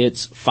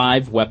 It's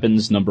 5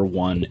 Weapons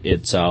 #1.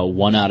 It's a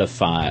 1 out of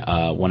 5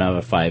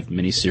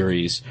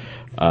 miniseries,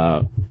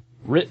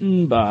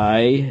 written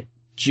by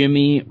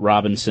Jimmy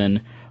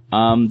Robinson.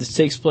 This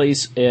takes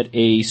place at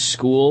a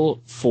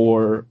school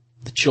for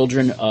the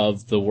children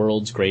of the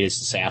world's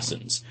greatest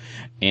assassins.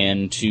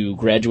 And to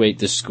graduate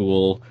this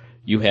school,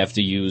 you have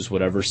to use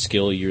whatever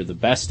skill you're the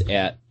best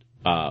at,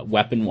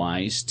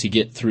 weapon-wise, to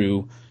get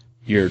through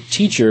your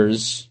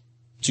teachers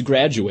to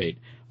graduate.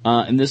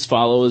 And this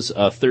follows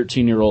a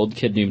 13-year-old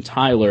kid named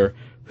Tyler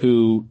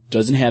who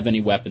doesn't have any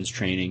weapons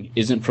training,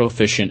 isn't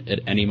proficient at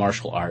any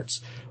martial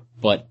arts,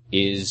 but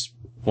is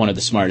one of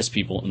the smartest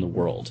people in the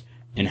world,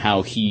 and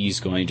how he's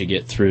going to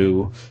get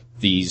through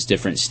these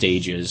different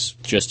stages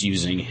just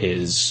using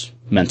his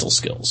mental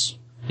skills.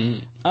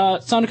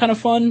 It sounded kind of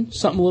fun,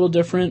 something a little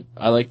different.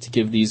 I like to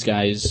give these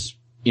guys,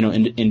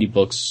 indie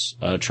books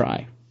a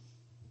try.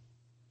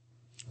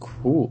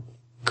 Cool.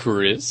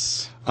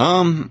 Chris?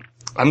 I'm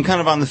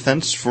kind of on the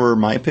fence for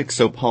my pick,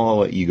 so Paul, I'll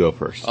let you go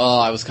first. Oh,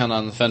 I was kind of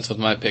on the fence with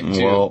my pick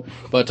too. Well,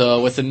 but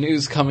with the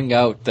news coming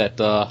out that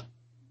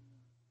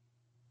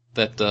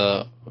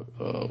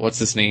what's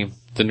his name?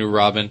 The new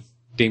Robin,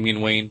 Damian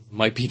Wayne,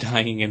 might be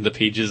dying in the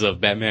pages of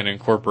Batman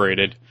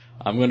Incorporated.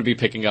 I'm going to be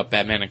picking up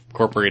Batman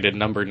Incorporated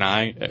number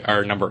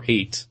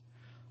 8,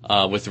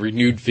 with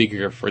renewed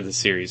vigor for the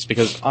series,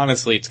 because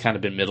honestly, it's kind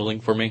of been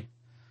middling for me,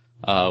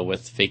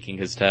 with faking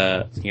his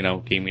test,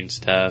 Damian's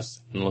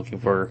test, and looking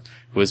for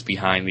who was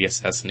behind the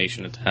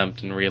assassination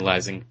attempt, and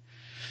realizing,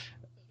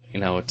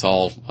 it's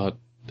all a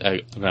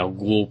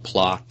ghoul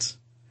plot,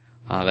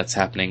 that's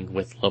happening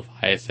with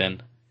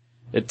Leviathan.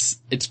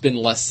 It's been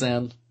less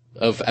than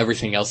of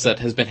everything else that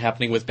has been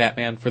happening with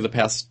Batman for the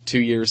past 2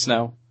 years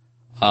now.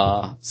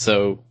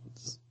 So,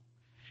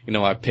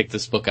 I picked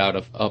this book out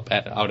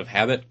of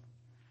habit.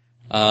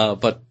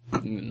 But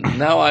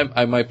now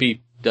I might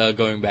be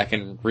going back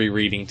and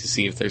rereading to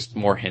see if there's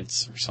more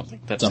hints or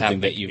something that's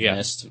happening. That you've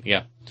missed.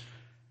 Yeah.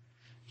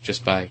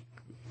 Just by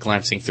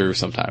glancing through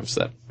sometimes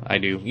that I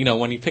do.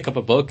 When you pick up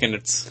a book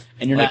and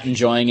you're not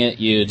enjoying it,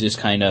 you just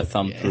kind of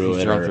thumb through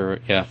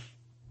it. Yeah.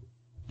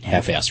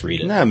 Half-ass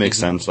read it. That makes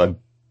sense.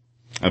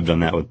 I've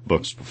done that with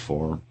books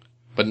before.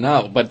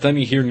 But then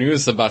you hear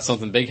news about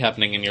something big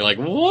happening and you're like,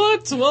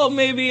 what? Well,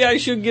 maybe I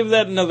should give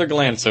that another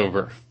glance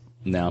over.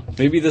 No.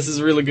 Maybe this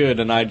is really good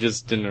and I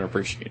just didn't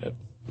appreciate it.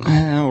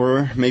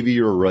 Or maybe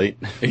you were right.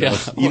 Yeah.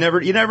 You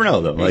never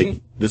know though. Like,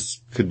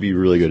 this could be a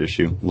really good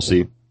issue. We'll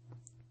see.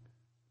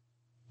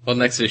 Well,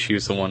 next issue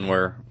is the one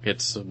where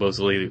it's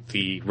supposedly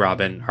the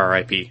Robin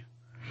R.I.P.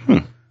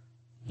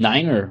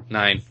 9 or?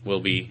 9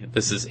 will be,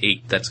 this is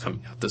 8 that's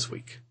coming out this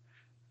week.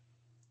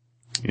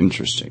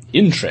 Interesting.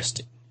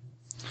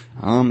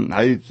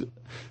 I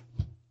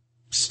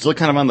still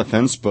kind of on the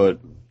fence, but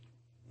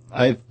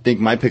I think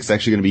my pick's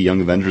actually going to be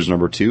Young Avengers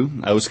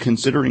 #2. I was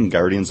considering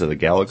Guardians of the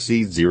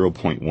Galaxy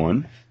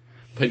 0.1.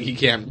 But you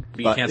can't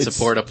it's-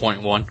 support a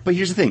 0.1. But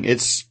here's the thing.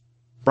 It's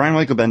Brian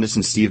Michael Bendis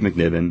and Steve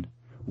McNiven.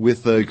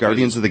 With the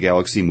Guardians of the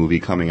Galaxy movie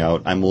coming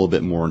out, I'm a little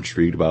bit more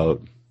intrigued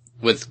about,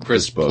 With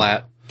Chris This book.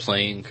 Pratt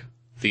playing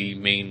the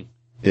main,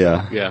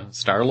 yeah.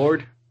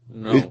 Star-Lord?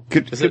 No. It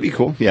could be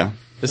cool, yeah.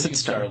 Is it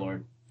Star-Lord?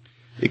 Star-Lord.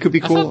 It could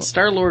be I cool. thought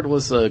Star-Lord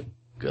was a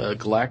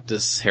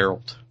Galactus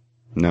Herald.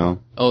 No.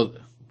 Oh,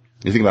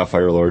 You think about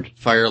Firelord?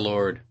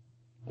 Fire-Lord.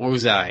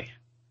 Ozai.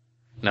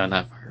 No,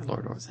 not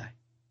Fire-Lord, Ozai.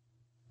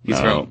 He's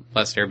No. from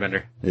Last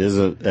Airbender. It is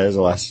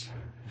a last,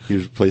 he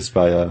was replaced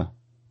by,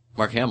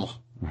 Mark Hamill.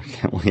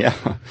 yeah.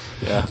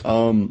 Yeah.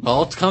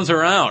 All comes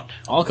around.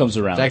 All comes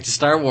around. Back to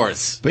Star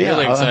Wars. But yeah,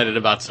 really excited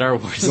about Star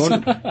Wars.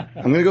 I'm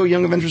gonna go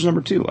Young Avengers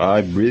 #2. I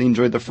really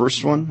enjoyed the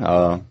first one.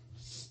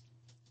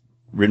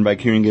 Written by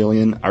Kieran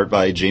Gillian, art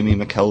by Jamie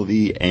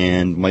McKelvey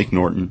and Mike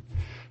Norton.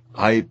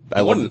 I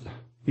love it.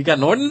 You got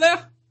Norton there?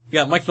 You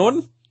got Mike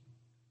Norton?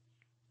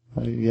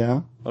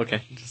 Yeah.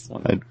 Okay. Just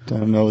one. I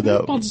don't know what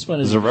that I'll just find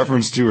was it. a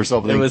reference to or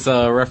something. It was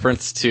a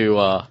reference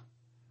to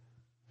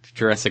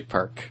Jurassic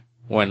Park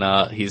when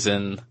he's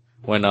in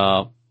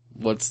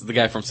what's the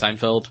guy from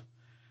Seinfeld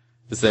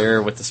is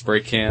there with the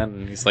spray can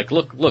and he's like,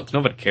 look,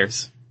 nobody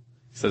cares.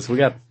 He says, we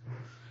got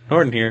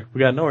Norton here. We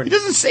got He Norton.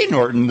 doesn't say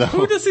Norton though.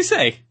 Who does he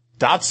say?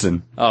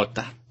 Dotson. Oh,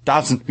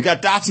 Dotson. We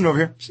got Dotson over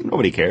here.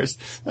 Nobody cares.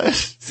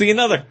 see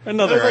another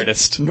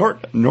artist.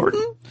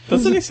 Norton?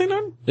 Doesn't he say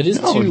Norton? It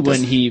is No, too it when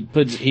doesn't.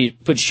 he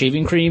puts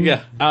shaving cream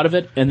Yeah. out of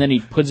it, and then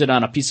he puts it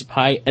on a piece of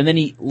pie, and then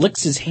he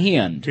licks his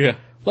hand. Yeah.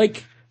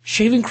 Like,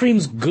 shaving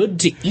cream's good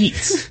to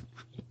eat.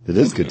 It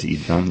is good to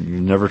eat, John.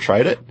 You've never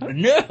tried it?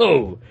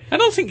 No! I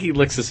don't think he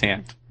licks his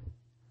hand.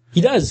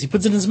 He does. He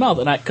puts it in his mouth,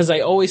 and because I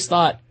always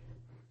thought,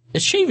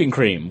 it's shaving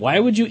cream. Why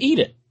would you eat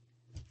it?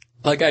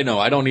 Like I know,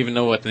 I don't even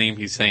know what name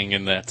he's saying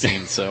in that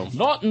scene, so.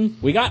 Norton.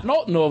 We got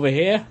Norton over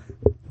here.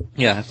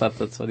 Yeah, I thought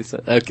that's what he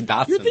said.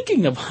 Dotson. You're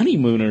thinking of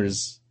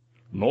honeymooners.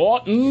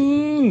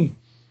 Norton!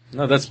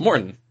 No, that's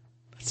Morton.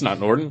 That's not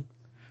Norton.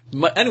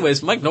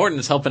 Anyways, Mike Norton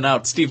is helping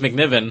out Steve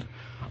McNiven.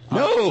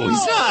 No,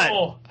 he's not.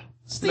 Oh,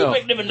 Steve No.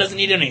 McNiven doesn't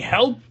need any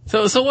help.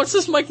 So what's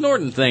this Mike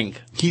Norton thing?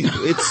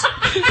 It's.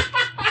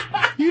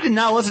 You did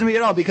not listen to me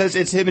at all because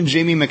it's him and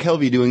Jamie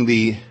McKelvey doing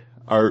the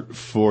art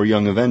for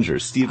Young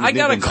Avengers. Steve I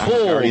got a McNiven's on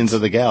cold. Guardians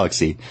of the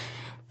Galaxy.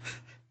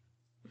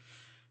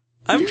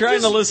 I'm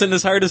trying to listen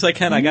as hard as I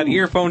can. I got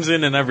earphones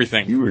in and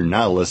everything. You were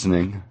not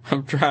listening.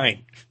 I'm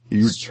trying.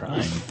 You were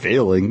trying.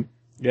 failing.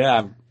 Yeah,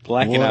 I'm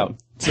blacking Well, out.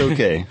 It's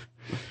okay.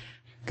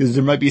 Because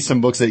there might be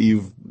some books that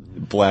you've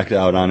blacked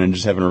out on and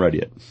just haven't read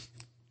yet.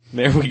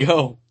 There we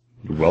go.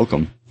 You're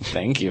welcome.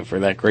 Thank you for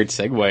that great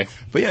segue.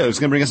 But yeah, it was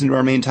going to bring us into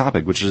our main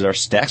topic, which is our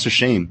stacks of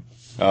shame.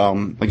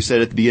 Like I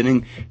said at the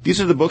beginning, these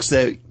are the books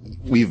that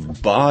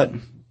we've bought.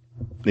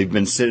 They've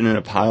been sitting in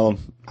a pile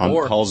on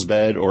Or- Paul's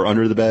bed or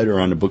under the bed or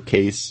on a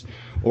bookcase.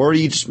 Or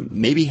you just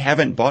maybe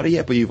haven't bought it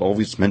yet, but you've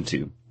always meant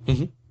to.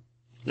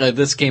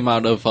 This came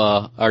out of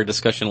our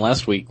discussion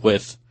last week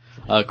with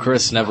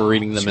Chris never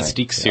reading the That's right.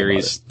 Mystique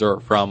Yeah, series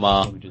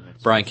from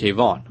Brian K.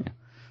 Vaughan. Yeah.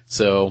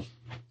 So,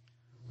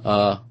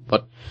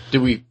 but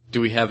do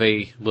we have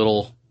a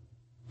little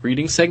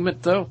reading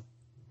segment though?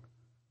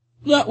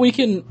 No, we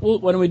can. Well,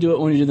 why don't we do it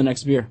when we do the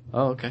next beer?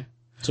 Oh, okay.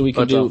 So we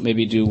can But,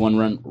 maybe do one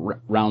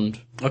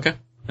round, Okay.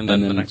 And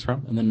then the next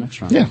round? and then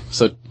next round. Yeah.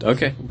 So,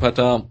 okay. But,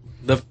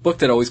 the book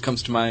that always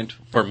comes to mind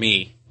for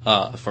me,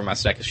 for my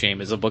stack of shame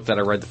is a book that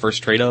I read the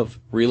first trade of,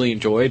 really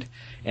enjoyed,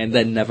 and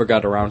then never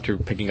got around to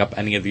picking up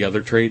any of the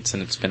other trades,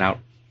 and it's been out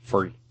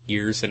for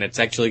years, and it's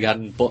actually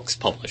gotten books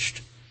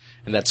published.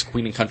 And that's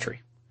Queen and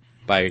Country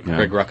by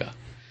Greg Rucka.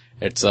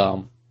 It's,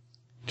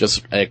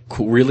 just a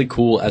really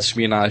cool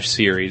espionage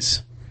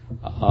series.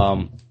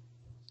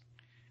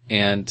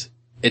 And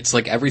it's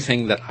like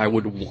everything that I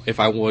would, if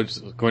I was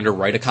going to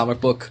write a comic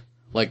book,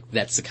 like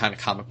that's the kind of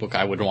comic book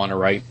I would want to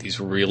write. These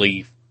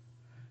really,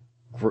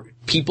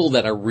 people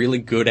that are really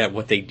good at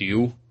what they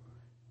do,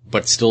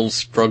 but still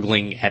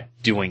struggling at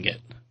doing it.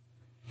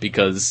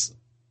 Because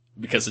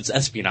it's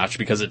espionage,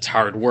 because it's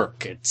hard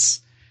work,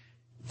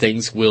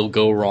 things will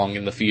go wrong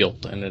in the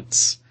field, and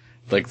it's,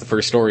 like the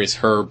first story is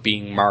her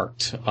being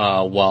marked,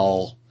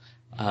 while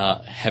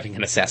having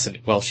an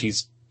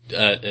she's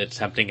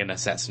attempting an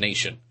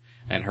assassination,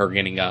 and her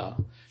getting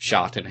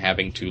shot and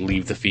having to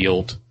leave the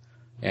field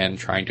and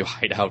trying to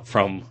hide out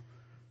from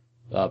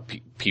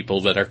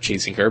people that are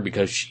chasing her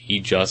because she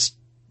just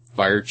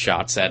fired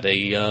shots at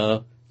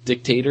a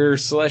dictator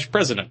 /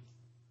 president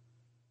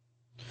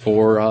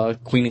for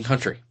Queen and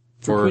Country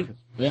for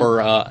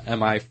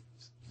MI5.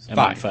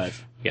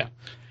 MI5. Yeah,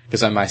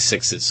 because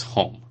MI6 is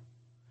home,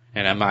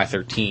 and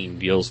MI13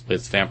 deals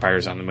with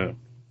vampires on the moon.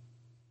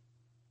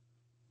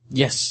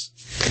 Yes.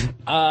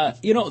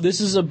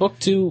 This is a book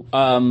too.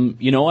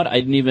 You know what? I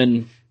didn't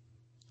even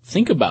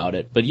think about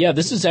it, but yeah,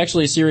 this is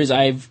actually a series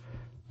I've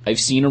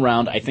seen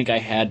around. I think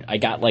I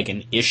got like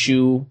an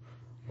issue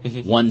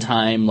one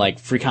time, like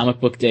Free Comic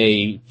Book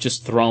Day,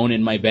 just thrown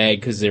in my bag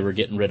because they were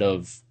getting rid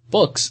of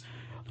books.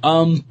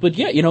 But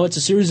yeah, it's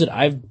a series that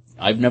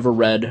I've never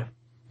read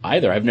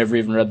either. I've never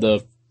even read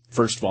the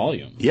first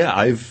volume. Yeah,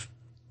 I've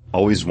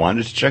always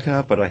wanted to check it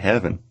out, but I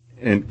haven't.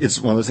 And it's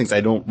one of those things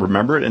I don't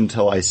remember it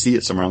until I see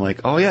it somewhere. I'm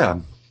like, oh yeah,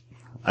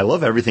 I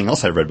love everything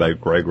else I've read by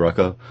Greg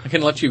Rucka. I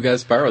can let you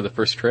guys borrow the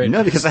first trade.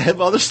 No, because I have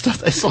other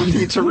stuff I still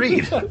need to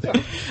read.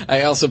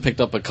 I also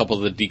picked up a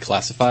couple of the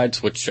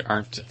declassifieds, which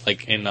aren't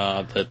like in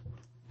the.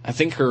 I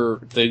think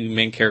the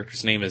main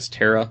character's name is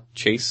Tara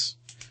Chase,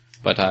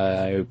 but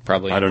I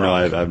don't know.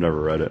 I've never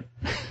read it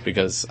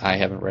because I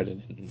haven't read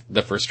it in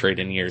the first trade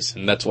in years,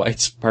 and that's why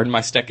it's part of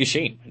my stack of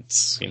shame.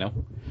 It's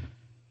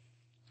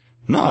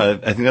No,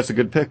 I think that's a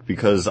good pick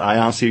because I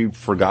honestly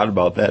forgot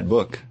about that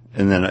book.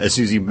 And then as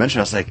soon as you mentioned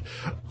it, I was like,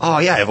 oh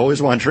yeah, I've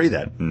always wanted to read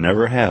that.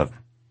 Never have.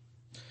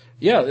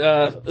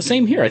 Yeah,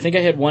 same here. I think I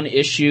had one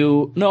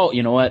issue. No,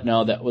 you know what?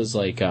 No, that was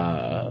like,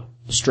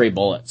 Stray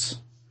Bullets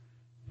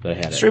that I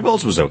had. Stray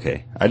Bullets was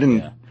okay. I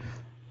didn't.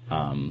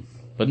 Yeah.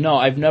 But no,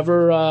 I've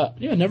never,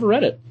 never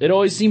read it. It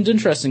always seemed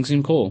interesting,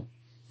 seemed cool.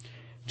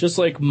 Just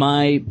like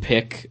my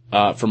pick,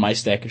 for my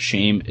stack of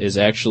shame is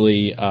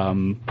actually,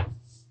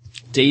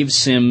 Dave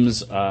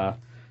Sims'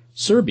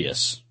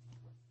 Cerberus.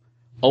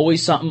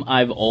 Always something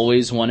I've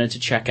always wanted to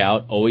check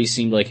out. Always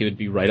seemed like it would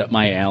be right up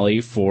my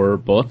alley for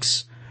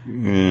books.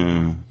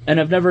 And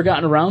I've never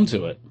gotten around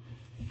to it.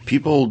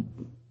 People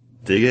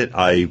dig it.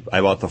 I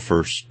bought the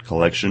first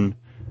collection.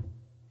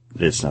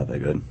 It's not that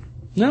good.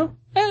 No?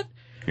 Yeah,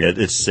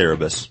 it's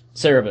Cerberus.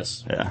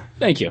 Cerberus. Yeah.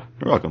 Thank you.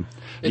 You're welcome.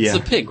 It's the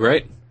pig,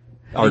 right?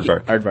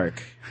 Aardvark. Aardvark.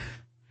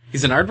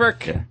 He's an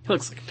aardvark? Yeah. He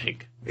looks like a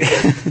pig.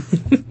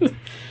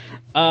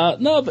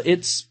 No, but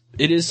it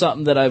is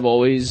something that I've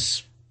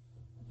always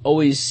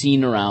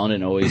seen around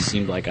and always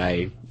seemed like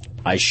I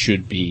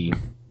should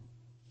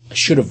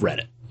have read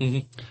it.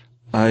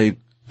 Mm-hmm.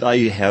 I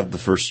have the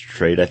first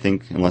trade, I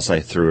think, unless I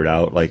threw it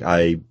out. Like,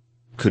 I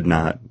could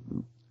not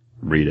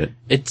read it.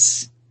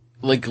 It's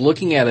like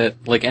looking at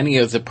it, like any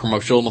of the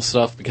promotional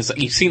stuff, because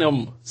you've seen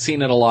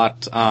it a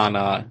lot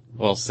on,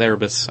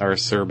 Cerberus, or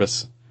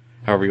Cerberus,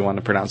 however you want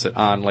to pronounce it,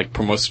 on like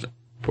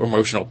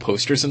promotional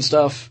posters and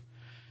stuff.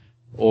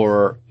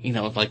 Or,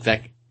 like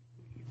that,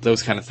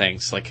 those kind of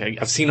things. Like,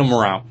 I've seen him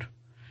around.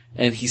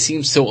 And he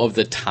seems so of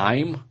the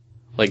time,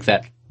 like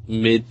that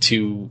mid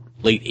to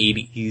late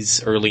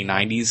 80s, early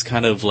 90s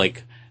kind of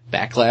like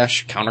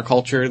backlash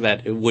counterculture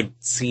that it would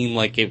seem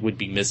like it would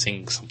be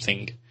missing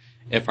something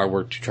if I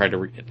were to try to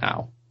read it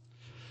now.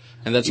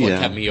 And that's what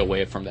kept me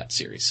away from that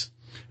series.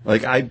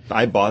 Like,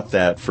 I bought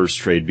that first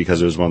trade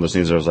because it was one of those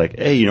things where I was like,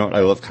 hey, I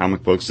love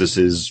comic books. This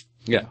is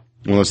one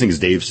of those things.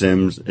 Dave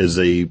Sims is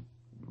a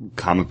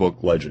comic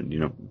book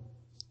legend,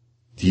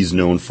 He's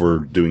known for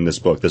doing this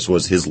book. This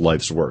was his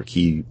life's work.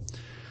 He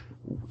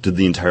did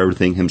the entire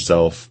thing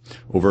himself.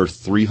 Over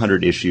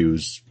 300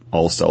 issues,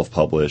 all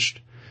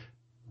self-published.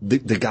 The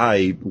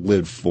guy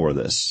lived for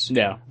this.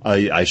 Yeah.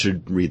 I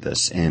should read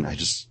this, and I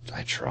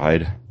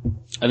tried.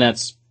 And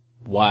that's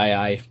why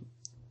I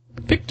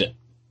picked it.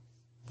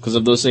 Because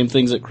of those same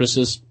things that Chris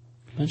has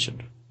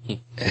mentioned.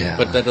 Yeah.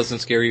 But that doesn't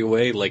scare you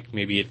away? Like,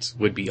 maybe it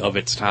would be of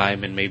its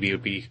time, and maybe it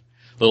would be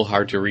a little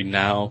hard to read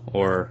now,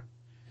 or...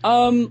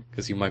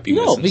 because you might be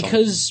missing something.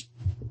 because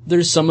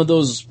there's some of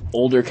those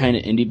older kind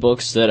of indie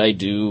books that I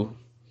do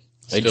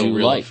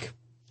like.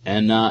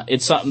 And,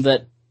 it's something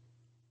that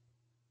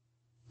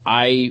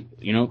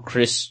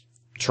Chris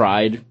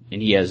tried,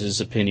 and he has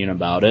his opinion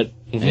about it,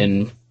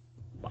 and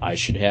I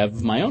should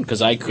have my own,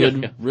 because I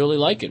could really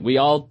like it.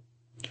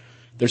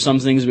 There's some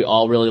things we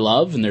all really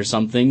love, and there's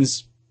some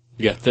things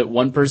that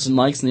one person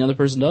likes and the other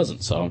person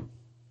doesn't, so.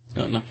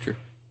 No, not true.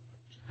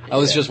 I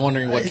was just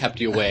wondering what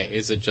kept you away.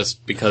 Is it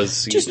just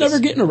because you just never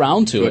getting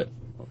around to it?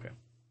 Okay.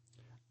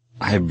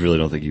 I really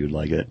don't think you would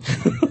like it.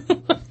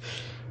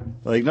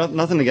 Like,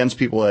 nothing against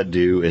people that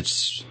do.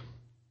 It's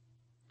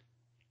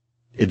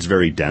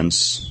very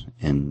dense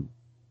and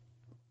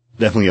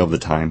definitely of the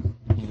time.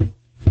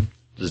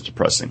 Just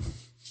depressing.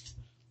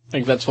 I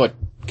think that's what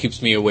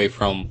keeps me away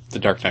from The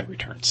Dark Knight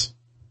Returns.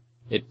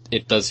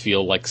 It does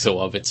feel like so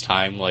of its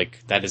time. Like,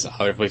 that is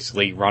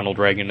obviously Ronald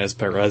Reagan as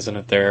Perez in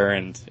it there,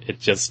 and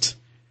it just...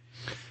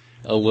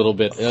 a little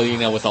bit,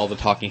 with all the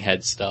talking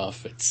head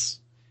stuff. It's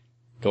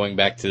going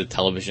back to the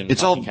television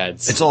talking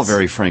heads. It's all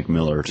very Frank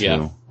Miller,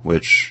 too,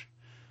 which,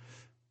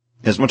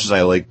 as much as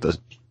I like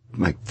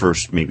my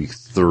first maybe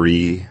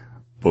 3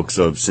 books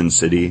of Sin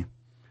City,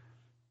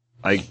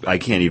 I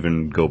can't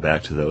even go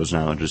back to those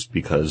now just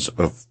because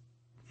of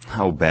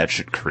how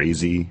batshit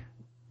crazy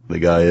the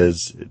guy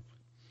is.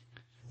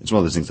 It's one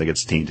of those things that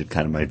gets tainted,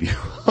 kind of my view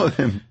of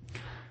him.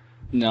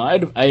 No,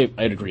 I'd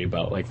agree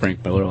about like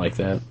Frank Miller like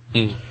that.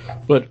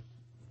 But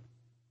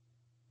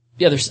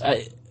yeah, there's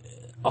a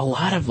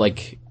lot of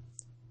like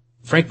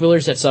Frank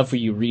Miller's that stuff where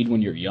you read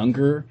when you're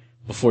younger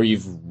before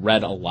you've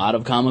read a lot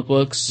of comic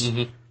books,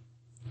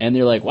 and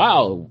you're like,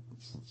 wow,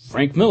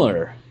 Frank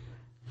Miller.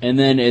 And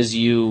then as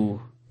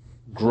you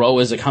grow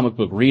as a comic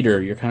book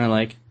reader, you're kind of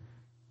like,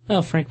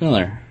 oh, Frank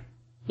Miller.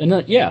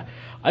 And yeah,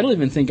 I don't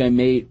even think I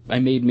made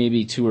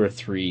maybe 2 or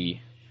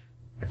 3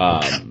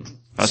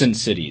 Sin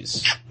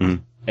Cities,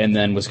 and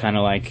then was kind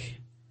of like,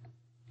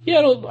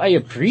 yeah, I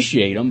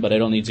appreciate him, but I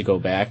don't need to go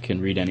back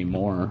and read any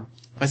more.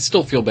 I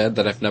still feel bad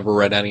that I've never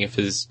read any of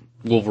his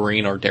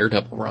Wolverine or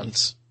Daredevil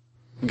runs,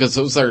 because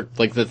those are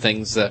like the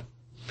things that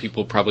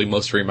people probably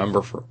most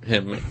remember for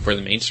him for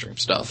the mainstream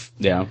stuff.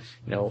 Yeah,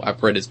 you know,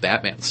 I've read his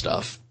Batman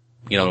stuff,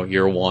 you know,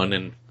 Year One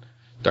and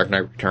Dark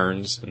Knight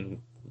Returns,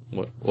 and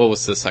what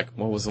was the second?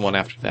 What was the one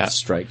after that?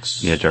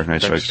 Strikes. Yeah, Dark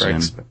Knight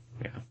Strikes. But,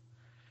 yeah,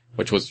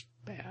 which was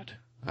bad.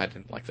 I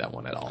didn't like that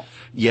one at all.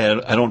 Yeah,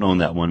 I don't own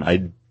that one.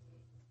 I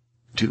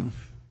do.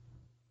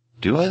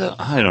 Do I though?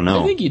 I don't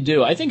know. I think you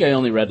do. I think I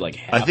only read like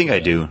half. I think of I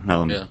it. do.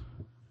 Now I'm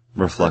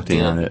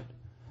reflecting on it.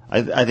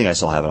 I think I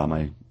still have it on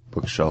my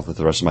bookshelf with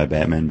the rest of my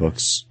Batman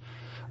books.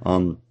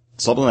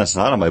 Something that's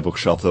not on my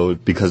bookshelf though,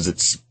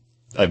 because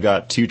I've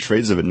got 2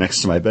 trades of it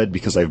next to my bed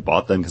because I've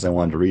bought them because I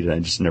wanted to read it. I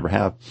just never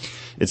have.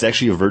 It's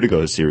actually a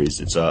Vertigo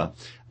series. It's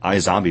I,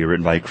 Zombie,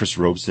 written by Chris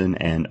Robeson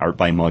and art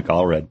by Mike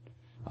Allred.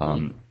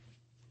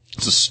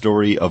 It's a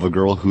story of a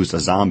girl who's a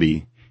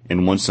zombie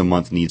and once a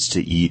month needs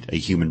to eat a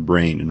human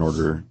brain in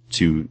order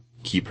to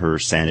keep her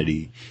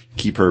sanity,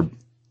 keep her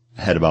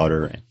head about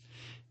her,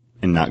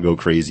 and not go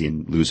crazy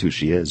and lose who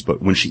she is.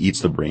 But when she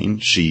eats the brain,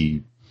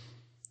 she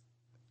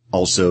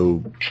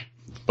also...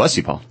 Bless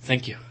you, Paul.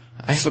 Thank you.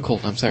 I have a cold.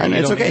 I'm sorry. I mean,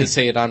 You it's don't okay. get to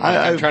say it on.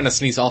 I'm trying to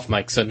sneeze off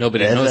mic so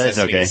nobody knows I That's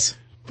okay. sneeze.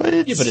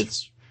 But Yeah, but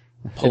it's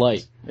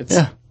polite.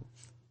 yeah.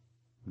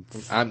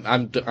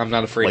 I'm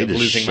not afraid Light of as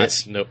losing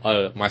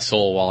shit. my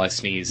soul while I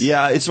sneeze.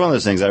 Yeah, it's one of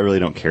those things I really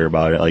don't care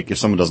about it. Like, if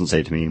someone doesn't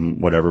say it to me,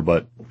 whatever,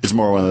 but it's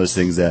more one of those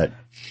things that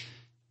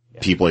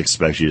people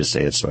expect you to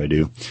say it, so I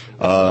do.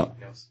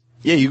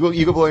 Yeah, you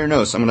go blow your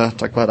nose. I'm gonna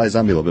talk about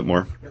iZombie a little bit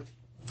more.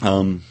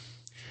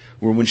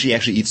 Where when she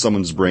actually eats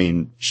someone's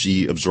brain,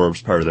 she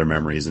absorbs part of their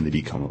memories and they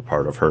become a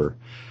part of her.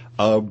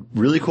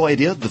 Really cool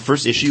idea. The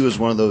first issue is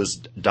one of those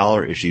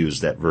dollar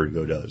issues that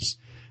Vertigo does.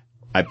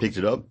 I picked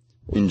it up,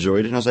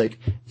 enjoyed it, and I was like,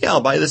 yeah,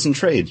 I'll buy this in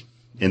trade.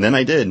 And then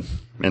I did.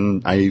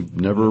 And I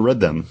never read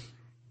them.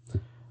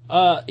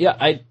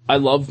 Yeah, I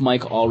love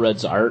Mike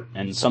Allred's art,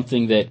 and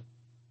something that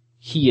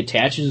he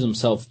attaches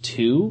himself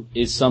to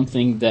is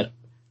something that,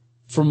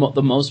 for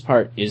the most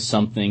part, is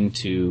something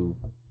to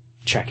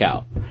check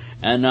out.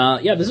 And,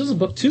 yeah, this is a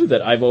book, too,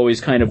 that I've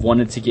always kind of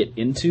wanted to get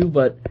into,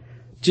 but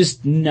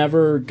just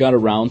never got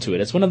around to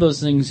it. It's one of those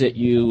things that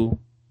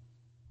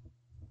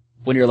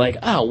when you're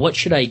like, what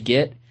should I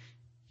get?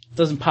 It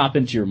doesn't pop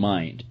into your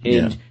mind.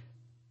 And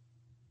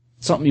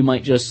something you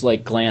might just,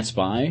 like, glance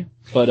by.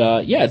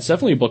 But, yeah, it's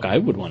definitely a book I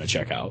would want to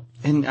check out.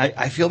 And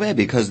I feel bad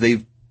because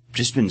they've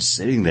just been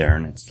sitting there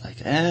and it's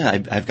like,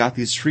 I've got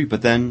these 3,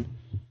 but then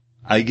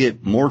I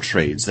get more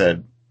trades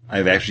that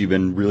I've actually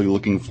been really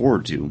looking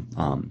forward to.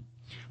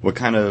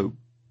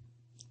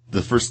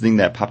 The first thing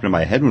that popped in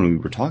my head when we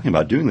were talking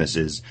about doing this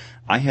is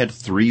I had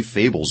 3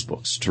 Fables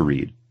books to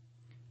read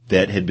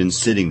that had been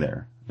sitting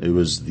there. It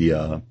was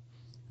the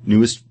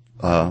newest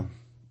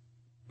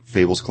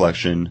Fables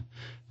collection,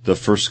 the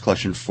first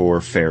collection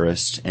for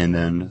Fairest, and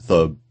then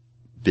the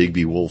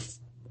Bigby Wolf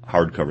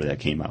hardcover that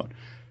came out.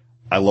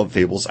 I love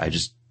Fables. I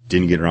just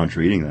didn't get around to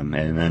reading them.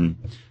 And then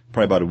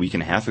probably about a week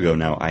and a half ago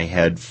now, I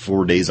had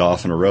 4 days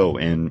off in a row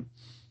and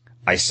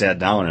I sat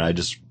down and I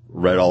just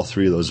read all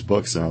 3 of those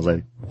books and I was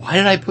like, why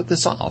did I put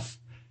this off?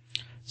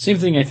 Same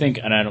thing, I think,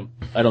 and I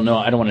don't know,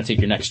 I don't want to take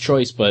your next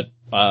choice, but,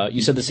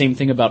 you said the same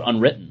thing about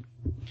Unwritten.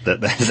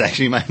 That is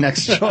actually my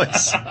next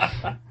choice.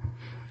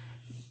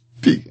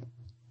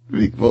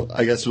 Well,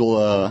 I guess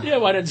we'll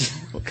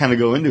kind of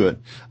go into it.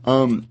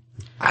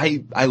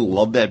 I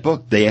love that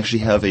book. They actually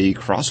have a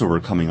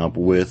crossover coming up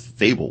with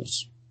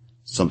Fables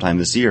sometime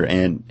this year.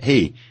 And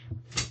hey,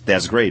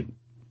 that's great.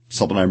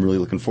 Something I'm really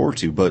looking forward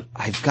to. But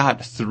I've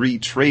got 3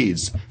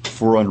 trades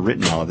for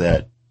Unwritten now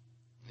that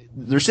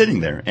they're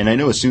sitting there. And I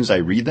know as soon as I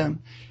read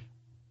them,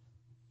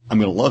 I'm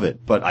going to love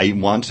it. But I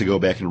want to go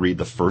back and read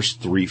the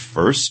first 3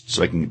 first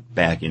so I can get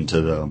back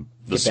into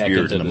the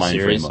spirit and the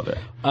mind frame of it.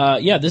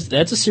 Yeah,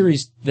 that's a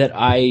series that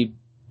I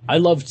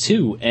love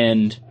too.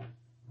 And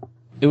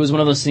it was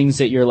one of those things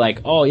that you're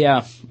like, oh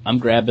yeah, I'm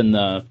grabbing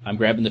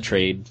the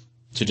trade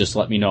to just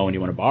let me know when you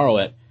want to borrow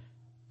it.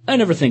 I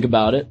never think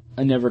about it.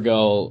 I never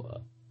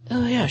go,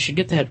 oh yeah, I should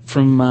get that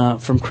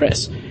from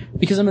Chris.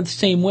 Because I'm the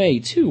same way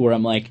too, where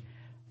I'm like,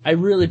 I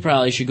really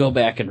probably should go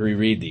back and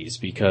reread these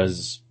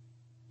because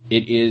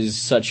it is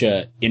such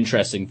a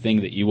interesting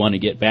thing that you want to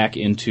get back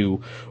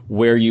into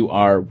where you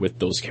are with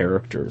those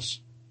characters.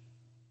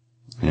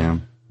 Yeah.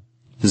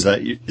 Is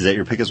that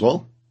your pick as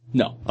well?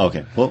 No.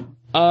 Okay, well,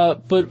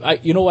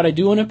 But you know what I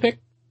do want to pick?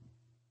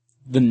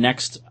 The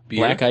next Beer?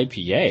 black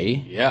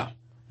IPA. Yeah.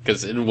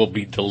 Because it will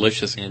be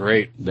delicious and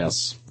great.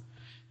 Yes.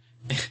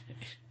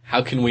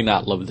 How can we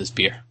not love this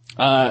beer?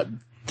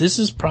 This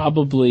is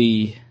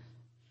probably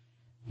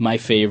my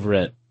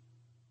favorite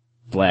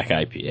black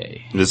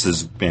IPA. this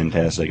is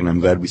fantastic, and I'm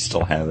glad we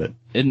still have it.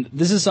 And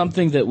this is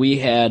something that we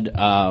had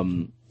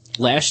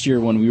last year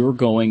when we were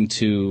going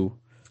to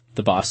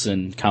the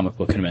Boston Comic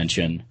Book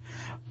Convention.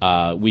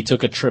 We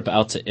took a trip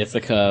out to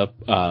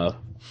Ithaca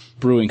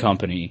Brewing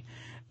Company,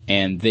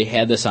 and they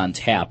had this on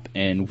tap,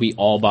 and we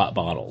all bought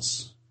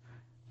bottles.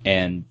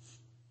 And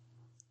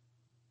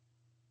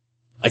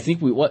I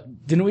think we were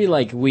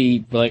like,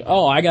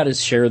 oh, I got to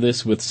share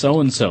this with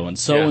so-and-so and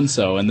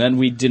so-and-so, and then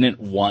we didn't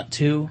want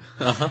to,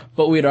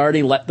 but we'd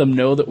already let them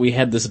know that we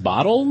had this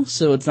bottle,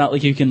 so it's not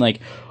like you can like,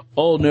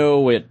 oh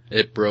no,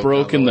 it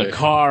broke in the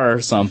car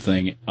or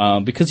something,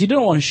 because you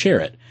don't want to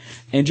share it.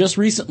 And just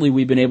recently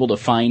we've been able to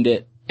find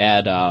it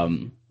at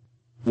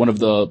one of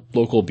the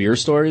local beer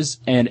stores,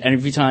 and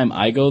every time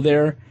I go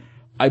there,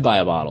 I buy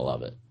a bottle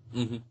of it.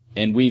 Mm-hmm.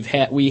 And we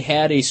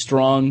had a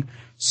strong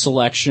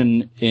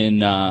selection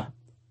in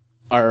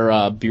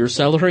our beer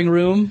cellaring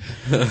room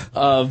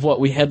of what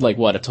we had,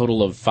 a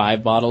total of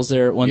 5 bottles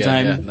there at one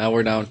time. Yeah. Now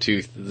we're down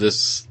to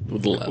this.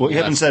 Well, you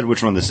haven't said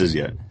which one this is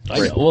yet.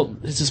 Well,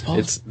 this is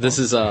Paul. This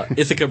is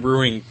Ithaca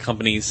Brewing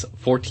Company's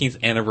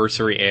 14th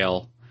anniversary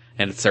ale,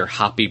 and it's their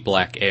hoppy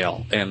black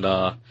ale. And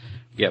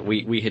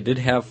we did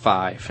have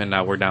 5, and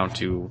now we're down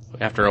to,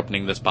 after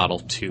opening this bottle,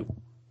 2.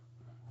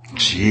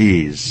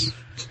 Jeez.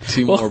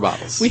 2 more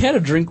bottles. We had a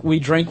drink. We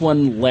drank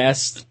one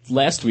last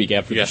week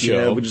after the show.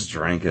 Yeah, we just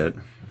drank it.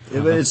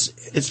 Yeah, but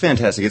it's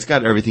fantastic. It's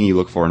got everything you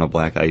look for in a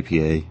black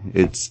IPA.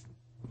 It's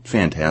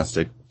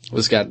fantastic.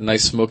 It's got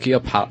nice smoky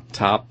up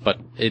top, but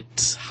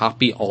it's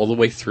hoppy all the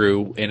way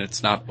through, and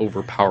it's not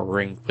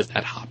overpowering with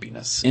that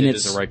hoppiness. And it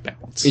is the right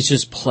balance. It's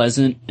just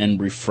pleasant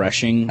and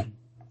refreshing,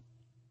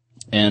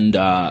 and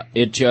I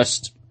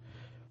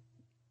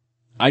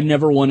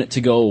never want it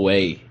to go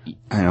away.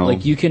 I know.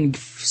 Like, you can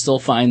still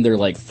find their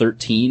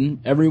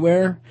 13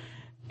 everywhere,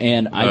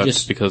 and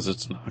That's because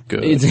it's not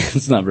good.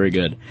 It's not very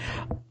good.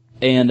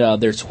 And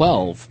they're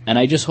 12, and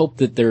I just hope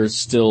that they're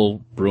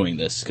still brewing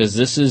this, because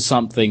this is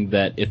something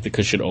that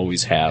Ithaca should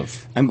always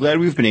have. I'm glad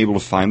we've been able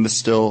to find this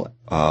still.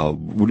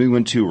 When we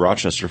went to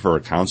Rochester for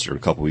a concert a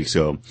couple weeks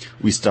ago,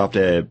 we stopped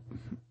at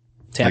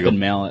Tap and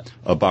Mallet.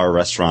 a bar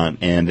restaurant,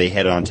 and they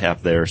had it on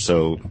tap there,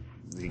 so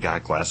we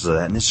got glasses of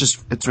that, and it's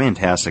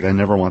fantastic. I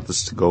never want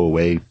this to go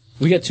away.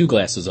 We got 2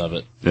 glasses of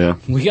it. Yeah.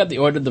 We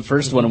ordered the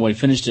first one, and when we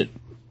finished it,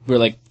 we were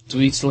like, do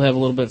we still have a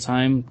little bit of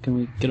time? Can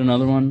we get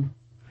another one?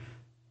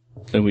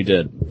 And we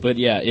did. But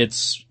yeah,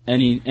 it's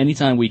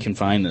anytime we can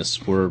find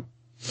this, we're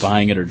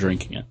buying it or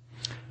drinking it.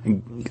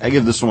 I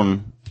give this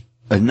one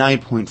a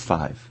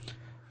 9.5,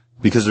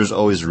 because there's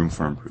always room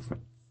for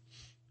improvement.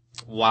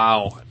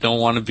 Wow. Don't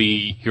want to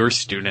be your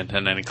student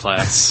in any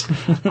class.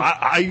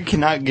 I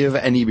cannot give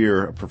any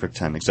beer a perfect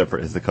 10 except for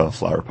Ithaca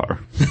Flower Power.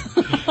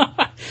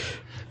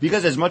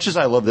 Because as much as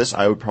I love this,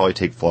 I would probably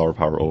take Flower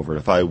Power over.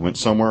 If I went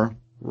somewhere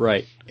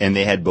Right. and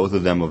they had both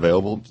of them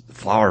available,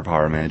 Flower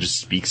Power, man, it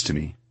just speaks to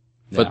me.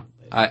 But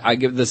I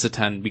give this a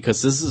 10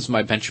 because this is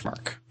my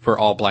benchmark for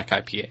all black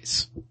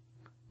IPAs.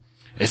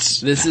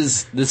 This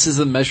is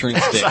a measuring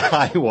It's stick. a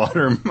high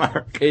water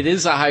mark. It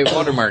is a high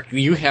watermark.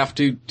 You have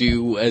to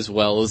do as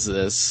well as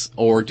this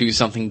or do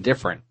something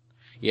different.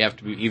 You have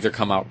to either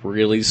come out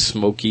really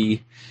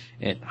smoky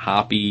and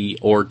hoppy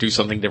or do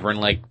something different,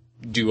 like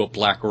do a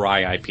black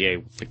rye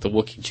IPA like the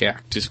Wookiee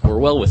Jack to score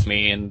well with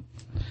me. And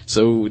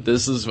so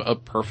this is a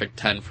perfect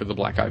 10 for the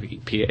black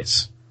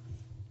IPAs.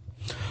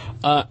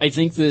 I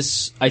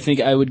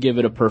think I would give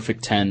it a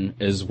perfect 10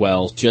 as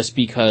well, just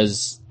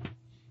because,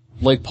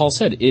 like Paul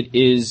said,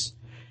 it's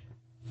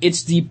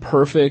the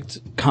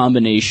perfect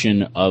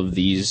combination of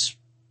these,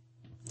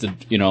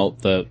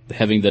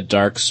 having the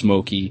dark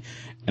smoky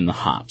and the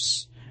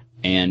hops.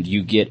 And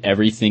you get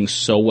everything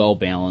so well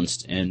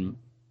balanced and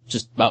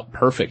just about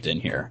perfect in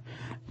here.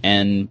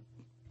 And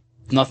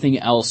nothing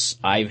else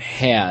I've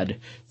had,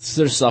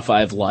 there's stuff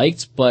I've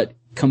liked, but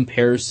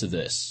compares to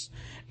this.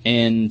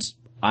 And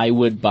I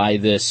would buy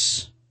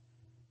this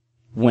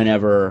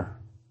whenever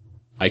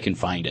I can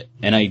find it.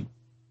 And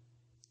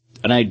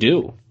I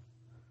do.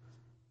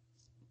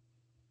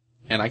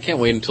 And I can't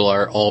wait until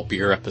our all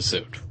beer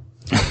episode.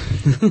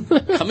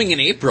 Coming in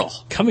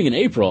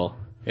April.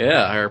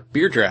 Yeah, our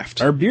beer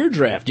draft. Our beer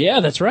draft. Yeah,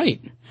 that's right.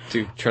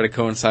 To try to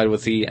coincide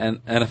with the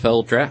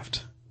NFL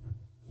draft.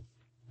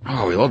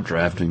 Oh, we love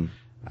drafting.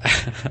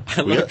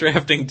 I love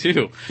drafting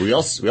too. We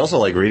also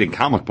like reading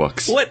comic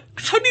books. What?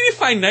 How did you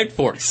find Night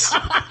Force?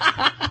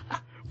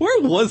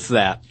 Where was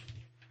that?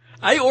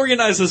 I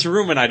organized this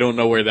room and I don't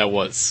know where that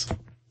was.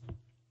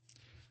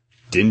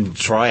 Didn't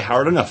try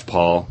hard enough,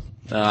 Paul.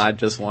 I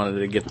just wanted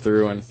to get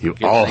through and get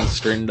things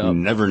straightened You up.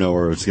 never know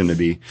where it's going to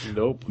be.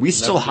 Nope. We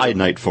still hide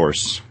Night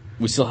Force.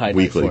 We still hide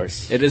Weekly. Night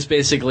Force. It is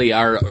basically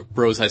our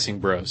Bros Heisting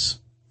Bros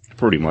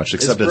Pretty much,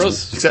 except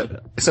Bros-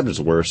 except it's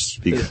worse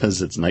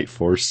because it's Night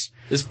Force.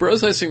 Is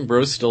Bros Icing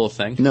Bros still a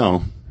thing?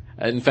 No.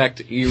 In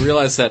fact, you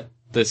realize that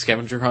the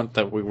scavenger hunt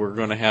that we were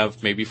going to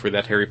have maybe for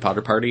that Harry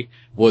Potter party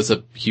was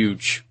a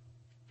huge,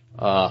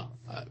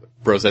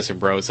 Bros Icing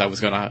Bros. I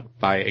was going to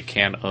buy a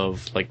can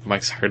of, like,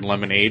 Mike's Hard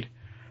Lemonade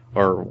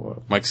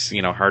or Mike's,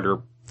 harder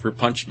fruit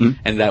punch,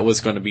 and that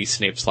was going to be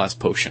Snape's last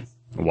potion.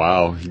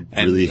 Wow.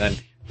 And Really,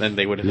 then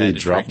they would have really had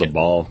to dropped the drink it.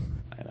 ball.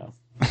 I know.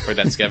 For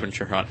that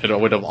scavenger hunt. It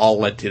would have all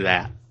led to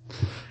that.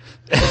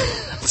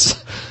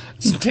 It's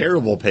a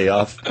terrible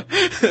payoff.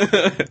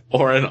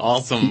 Or an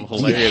awesome, He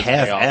hilarious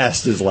payoff.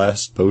 half-assed his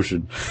last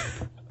potion.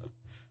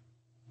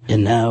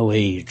 And now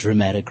a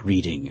dramatic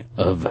reading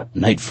of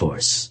Night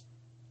Force,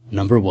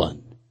 number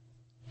 1,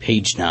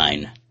 page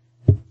 9,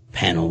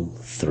 panel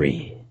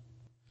 3.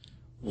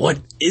 What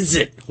is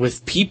it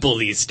with people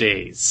these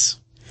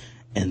days?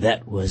 And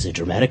that was a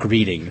dramatic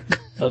reading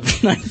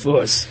of Night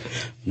Force,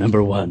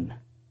 number 1.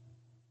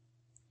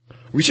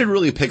 We should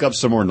really pick up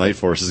some more Night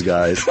Forces,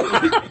 guys.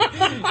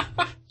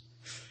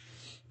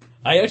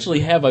 I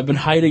actually have. I've been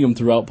hiding them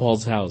throughout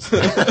Paul's house.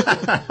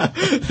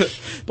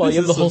 Paul, you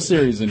have the whole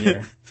series in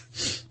here.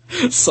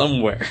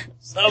 Somewhere.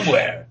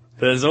 Somewhere.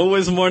 There's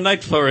always more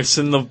Night Forest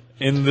in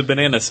the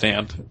banana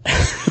stand.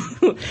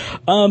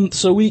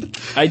 So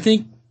I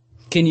think,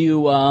 can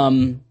you,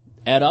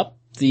 add up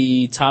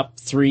the top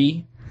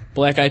 3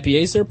 black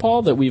IPAs there,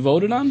 Paul, that we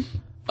voted on?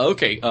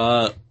 Okay,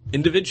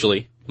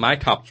 individually, my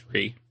top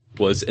 3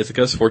 was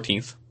Ithaca's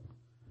 14th.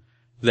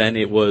 Then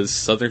it was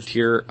Southern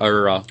Tier,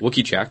 or,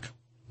 Wookiee Jack.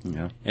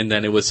 Yeah. And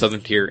then it was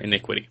Southern Tier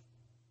Iniquity.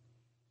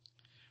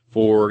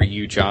 For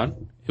you,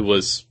 John, it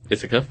was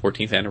Ithaca,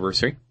 14th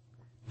anniversary.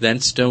 Then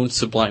Stone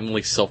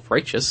Sublimely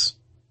Self-Righteous.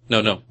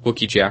 No,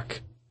 Wookiee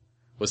Jack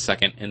was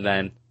second, and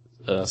then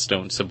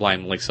Stone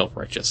Sublimely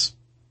Self-Righteous.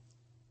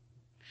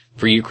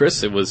 For you,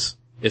 Chris, it was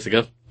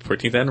Ithaca,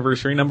 14th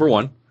anniversary, number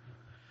 1.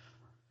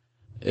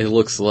 It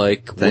looks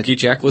like Wookiee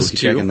Jack was Wookiee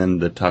 2. Jack and then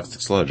the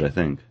Toxic Sludge, I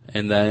think.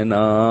 And then,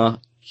 no.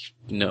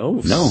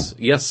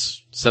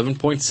 Yes,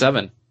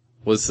 7.7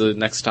 was the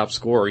next top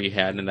score he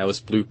had, and that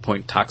was Blue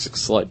Point Toxic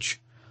Sludge.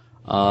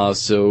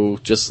 So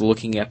just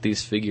looking at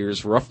these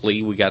figures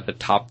roughly, we got the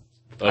top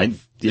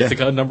of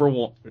Ithaca number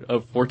 1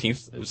 of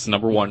 14th. It was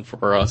number 1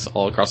 for us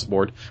all across the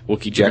board.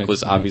 Wookiee Jack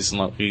was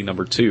obviously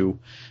number 2,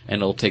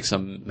 and it'll take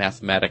some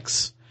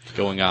mathematics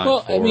going on.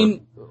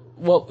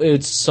 Well,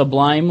 it's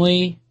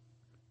Sublimely,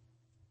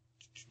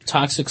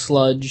 Toxic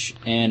Sludge,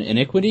 and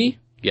Iniquity.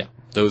 Yeah,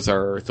 those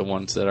are the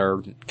ones that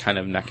are kind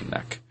of neck and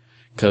neck.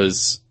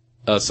 Because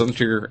Southern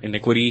Tier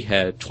Iniquity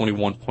had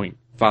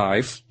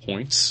 21.5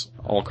 points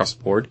all across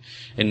the board.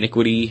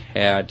 Iniquity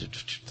had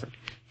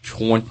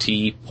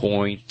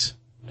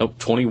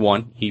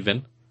 21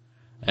 even.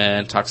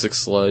 And Toxic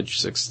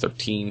Sludge,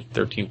 13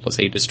 plus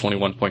 8 is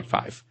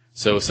 21.5.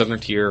 So Southern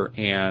Tier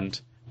and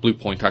Blue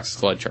Point Toxic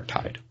Sludge are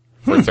tied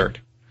for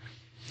third.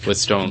 With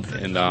Stone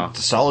and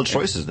Solid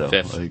choices, though.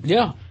 fifth.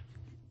 Yeah.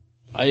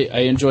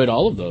 I enjoyed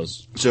all of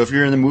those. So if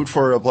you're in the mood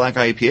for a black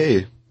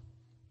IPA,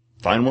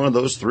 find one of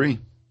those 3.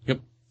 Yep.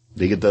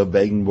 They get the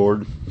bagging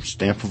board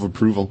stamp of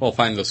approval. Well,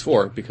 find those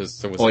 4 because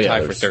there was a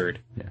tie for third.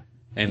 Yeah.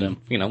 And,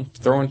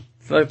 throw in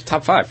the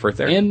top 5 for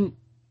third. And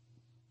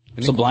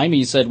Sublime,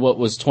 you said what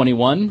was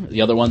 21?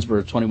 The other ones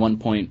were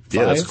 21.5?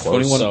 Yeah, that's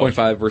close.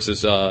 21.5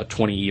 versus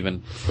 20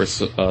 even for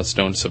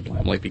Stone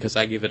Sublimely, because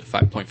I gave it a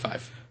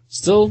 5.5.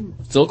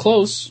 Still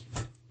close.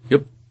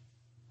 Yep.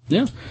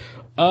 Yeah.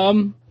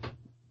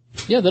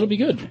 Yeah, that'll be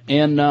good.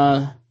 And,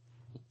 I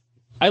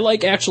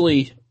like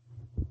actually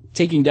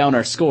taking down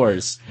our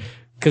scores,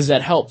 cause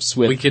that helps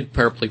with... We could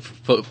probably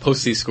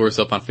post these scores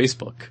up on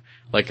Facebook.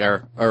 Like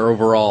our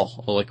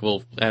overall, like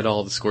we'll add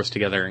all the scores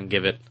together and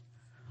give it,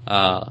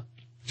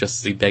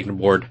 just the Bagged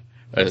Board,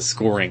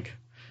 scoring.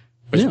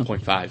 With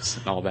 0.5s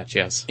and all that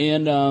jazz.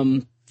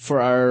 And,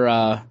 for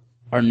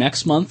our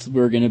next month,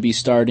 we're gonna be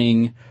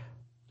starting,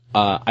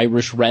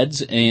 Irish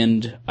Reds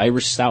and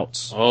Irish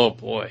Stouts. Oh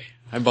boy.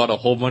 I bought a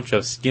whole bunch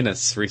of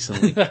Guinness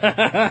recently.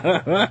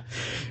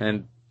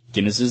 And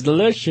Guinness is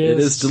delicious. it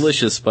is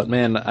delicious, but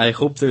man, I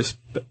hope there's,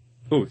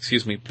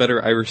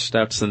 better Irish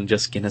stouts than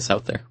just Guinness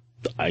out there.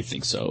 I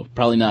think so.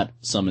 Probably not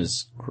some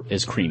as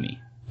creamy.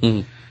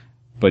 Mhm.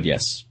 But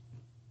yes.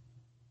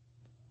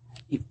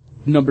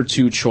 Number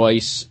 2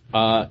 choice,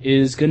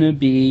 is gonna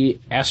be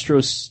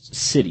Astro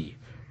City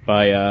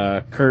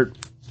by, Kurt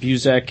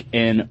Busiek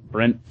and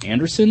Brent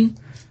Anderson.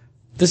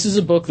 This is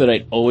a book that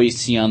I'd always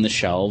see on the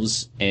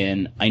shelves,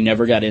 and I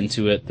never got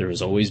into it. There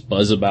was always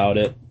buzz about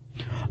it.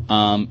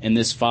 And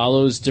this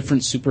follows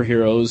different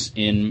superheroes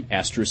in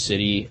Astro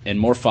City, and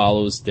more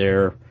follows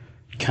their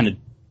kind of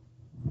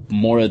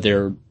more of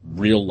their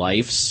real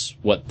lives,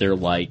 what they're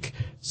like.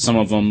 Some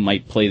of them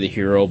might play the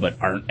hero, but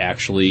aren't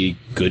actually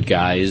good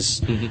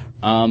guys.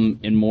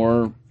 And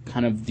more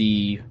kind of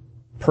the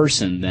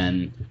person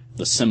than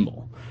the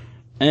symbol.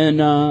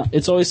 And,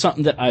 it's always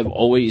something that I've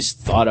always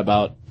thought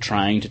about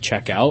trying to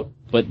check out,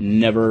 but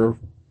never,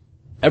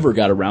 ever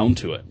got around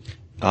to it.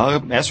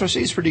 Astro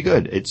City is pretty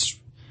good. It's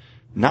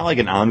not like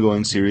an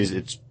ongoing series.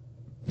 It's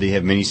they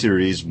have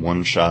miniseries,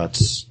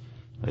 one-shots,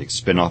 like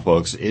spin-off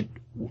books.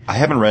 I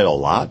haven't read a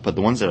lot, but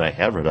the ones that I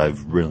have read,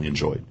 I've really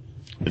enjoyed.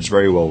 It's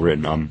very well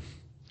written.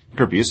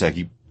 Kurt Busiek,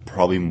 he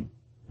probably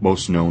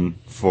most known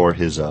for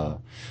his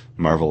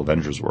Marvel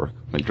Avengers work,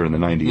 like during the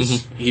 90s.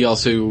 Mm-hmm. He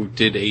also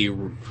did the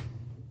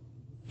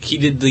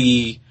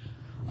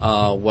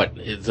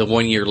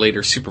 1 year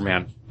later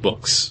Superman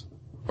books,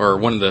 or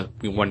one of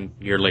the 1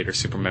 year later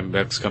Superman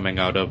books coming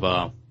out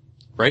of,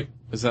 right?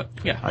 Is that,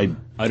 yeah. I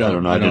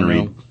don't know. I didn't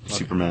read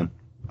Superman.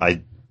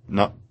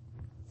 Not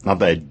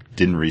that I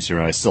didn't read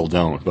Superman, I still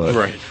don't, but.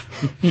 Right.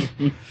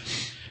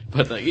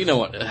 But, you know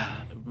what,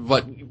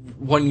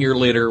 1 year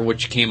later,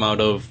 which came out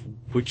of,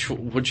 which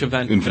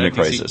event? Infinite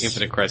Crisis.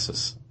 Infinite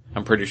Crisis.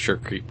 I'm pretty sure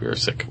Kurt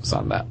Busiek was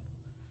on that.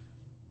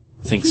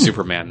 I think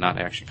Superman, not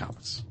Action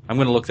Comics. I'm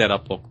gonna look that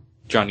up while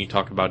Johnny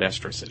talk about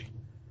Astro City.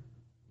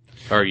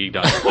 Or are you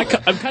done?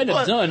 I'm kind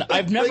of done.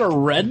 I've never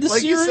read the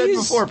like series. Like you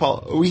said before,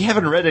 Paul, we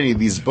haven't read any of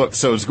these books,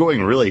 so it's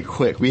going really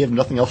quick. We have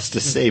nothing else to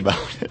say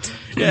about it.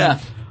 Yeah.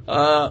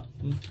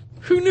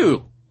 Who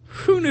knew?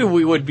 Who knew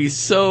we would be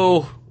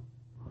so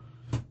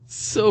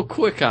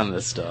quick on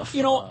this stuff?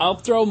 You know, I'll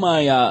throw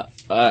my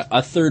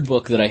a third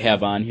book that I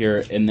have on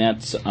here, and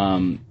that's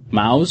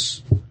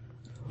Mouse.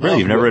 Really?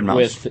 You've never read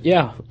Mouse?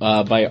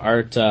 By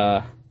Art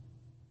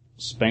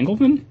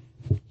Spiegelman?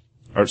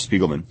 Art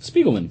Spiegelman.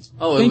 Spiegelman.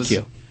 Oh, Thank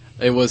you.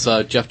 It was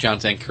Jeff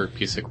Johns and Kurt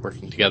Busiek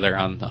working together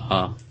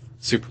on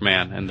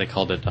Superman, and they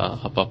called it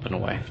Up and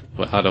Away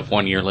out of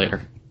 1 year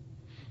later.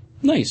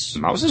 Nice.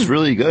 Mouse is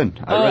really good.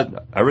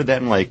 I read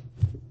that in like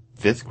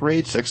 5th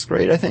grade, 6th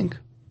grade, I think.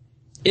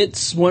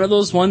 It's one of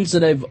those ones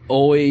that I've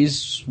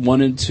always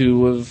wanted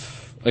to have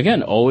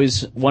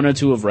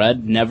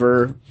read,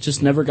 never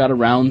got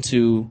around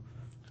to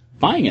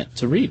buying it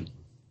to read.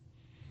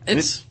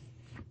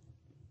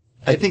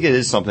 I think it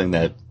is something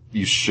that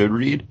you should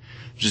read,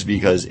 just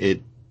because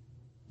it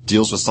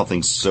deals with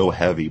something so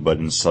heavy, but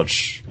in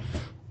such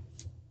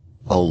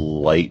a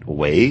light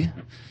way.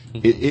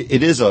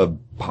 It is a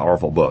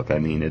powerful book. I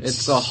mean,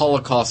 it's a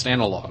Holocaust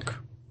analog.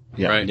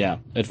 Yeah. Right? Yeah.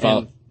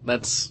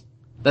 That's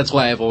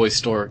why I've always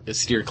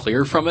steered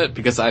clear from it,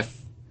 because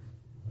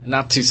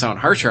not to sound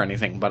harsh or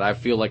anything, but I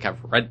feel like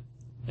I've read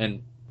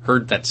and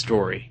heard that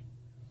story,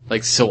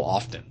 like, so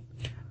often.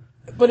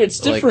 But it's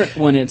different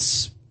when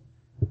it's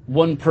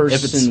one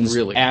person's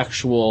really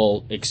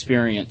actual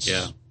experience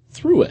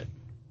through it.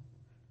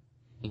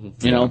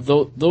 Mm-hmm. You know,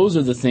 those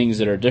are the things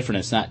that are different.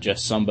 It's not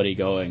just somebody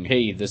going,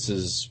 "Hey, this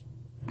is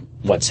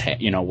what's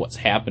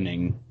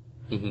happening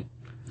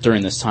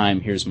during this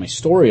time. Here's my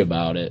story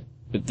about it."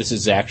 But this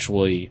is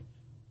actually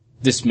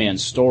this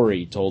man's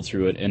story told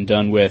through it, and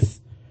done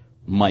with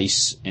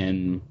mice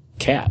and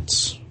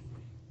cats.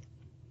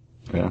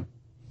 Yeah,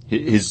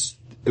 it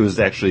was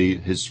actually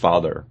his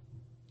father,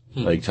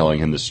 like, telling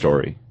him the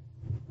story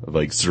of,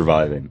 like,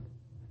 surviving.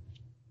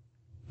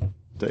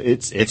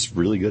 It's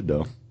really good,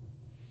 though.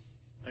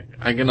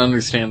 I can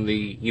understand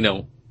the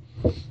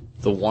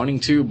wanting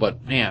to,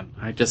 but man,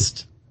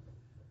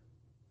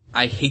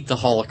 I hate the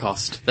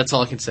Holocaust. That's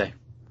all I can say.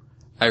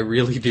 I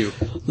really do.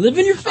 Live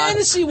in your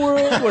fantasy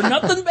world where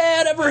nothing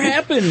bad ever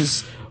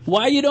happens.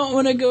 Why you don't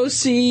want to go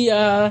see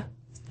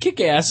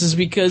Kick-Ass is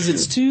because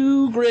it's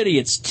too gritty.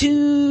 It's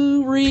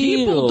too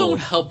real. People don't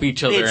help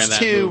each other in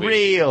that movie. It's too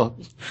real.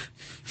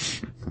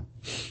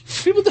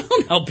 People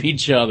don't help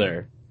each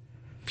other.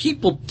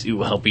 People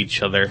do help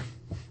each other.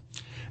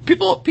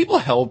 People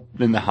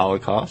helped in the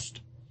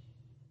Holocaust.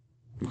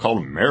 We called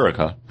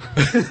America.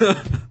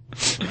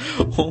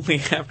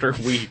 Only after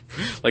we,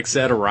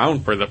 sat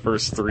around for the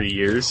first 3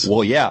 years.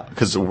 Well, yeah,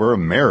 because we're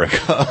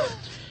America.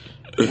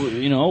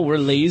 We're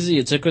lazy.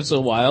 It took us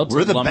a while to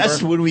We're the lumber.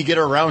 best when we get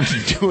around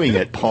to doing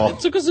it, Paul. It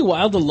took us a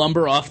while to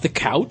lumber off the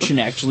couch and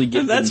actually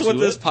get into it. And that's what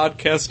this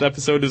podcast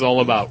episode is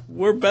all about.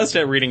 We're best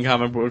at reading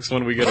comic books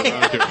when we get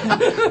around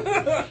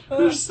to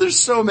it. There's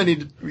so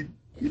many.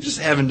 We just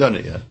haven't done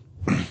it yet.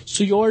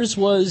 So yours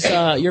was,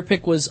 your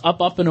pick was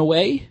Up and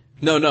Away?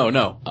 No.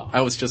 Oh. I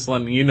was just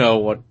letting you know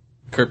what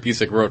Kurt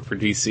Busiek wrote for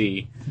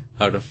DC.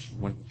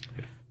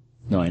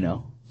 No, I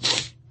know.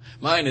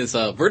 Mine is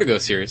a Vertigo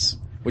series,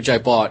 which I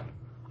bought.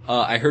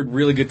 I heard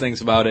really good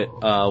things about it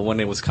when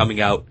it was coming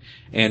out,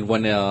 and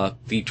when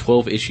the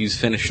 12 issues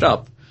finished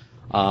up,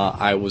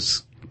 I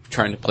was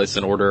trying to place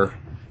an order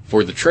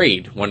for the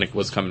trade when it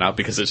was coming out,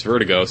 because it's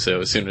Vertigo,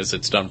 so as soon as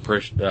it's done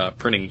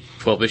printing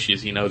 12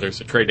 issues, there's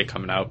a trade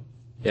coming out.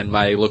 And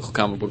my local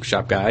comic book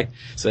shop guy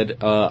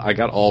said, I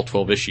got all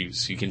 12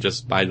 issues. You can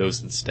just buy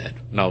those instead.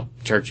 And I'll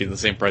charge you the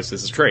same price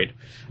as a trade.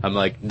 I'm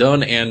like,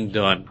 done and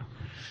done.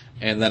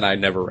 And then I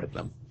never read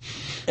them.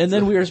 And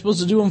then we were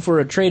supposed to do them for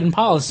a trade and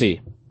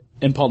policy.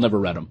 And Paul never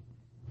read them.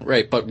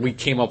 Right, but we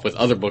came up with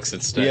other books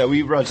instead. Yeah,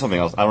 we read something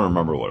else. I don't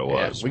remember what it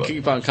was. Yeah, we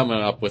keep on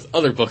coming up with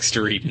other books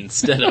to read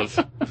instead of...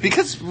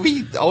 Because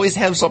we always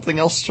have something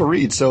else to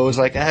read, so it's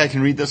like, I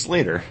can read this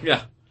later.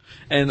 Yeah.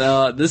 And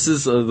this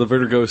is the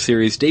Vertigo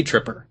series Day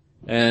Tripper.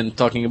 And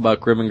talking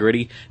about grim and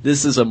gritty,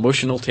 this is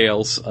emotional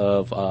tales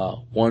of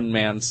one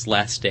man's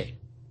last day.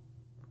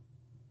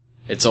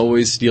 It's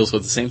always deals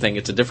with the same thing.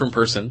 It's a different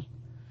person,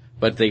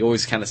 but they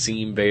always kind of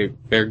seem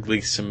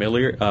vaguely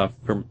similar.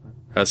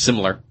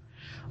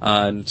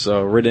 And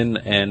so written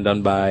and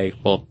done by,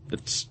 well,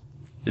 it's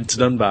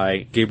done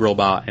by Gabriel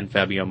Ba and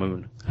Fabio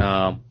Moon.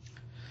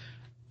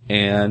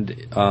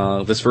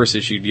 This first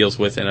issue deals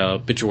with an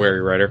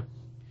obituary writer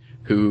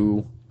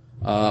who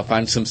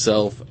finds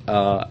himself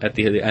at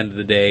the end of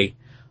the day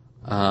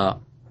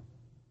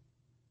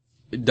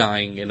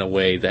dying in a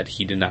way that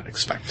he did not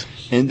expect.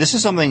 And this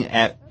is something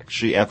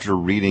actually after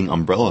reading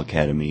Umbrella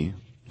Academy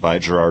by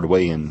Gerard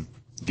Way and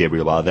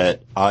Gabriel Ba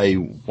that I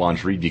want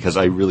to read because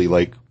I really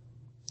like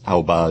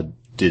how Ba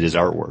did his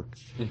artwork.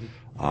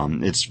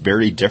 Mm-hmm. It's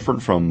very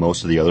different from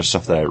most of the other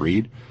stuff that I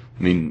read.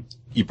 I mean,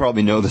 you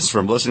probably know this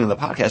from listening to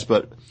the podcast,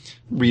 but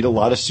read a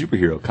lot of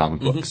superhero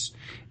comic books.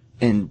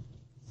 And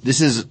this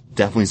is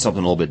definitely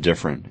something a little bit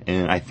different.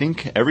 And I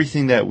think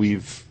everything that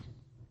we've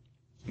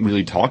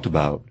really talked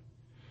about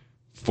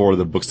for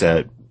the books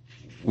that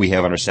we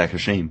have on our Stack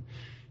of Shame,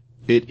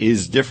 it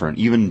is different.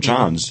 Even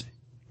John's,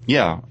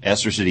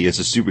 Astro City is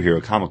a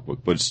superhero comic book,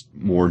 but it's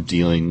more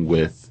dealing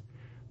with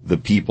the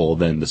people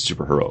than the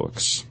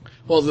superheroics.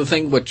 Well, the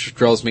thing which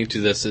draws me to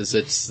this is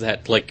it's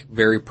that, like,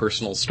 very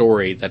personal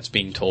story that's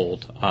being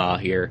told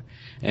here.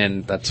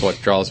 And that's what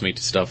draws me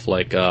to stuff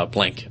like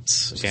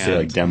Blankets. Say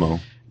like Demo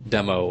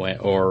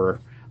or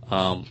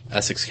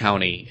Essex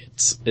County.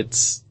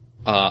 It's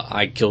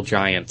I Kill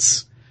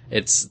Giants.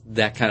 It's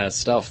that kind of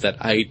stuff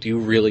that I do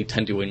really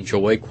tend to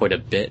enjoy quite a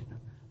bit,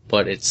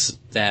 but it's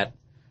that,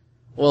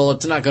 well,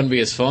 it's not going to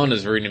be as fun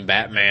as reading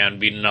Batman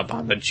beating up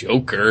on the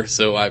Joker,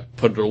 so I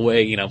put it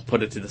away,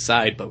 put it to the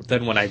side, but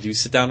then when I do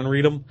sit down and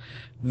read them,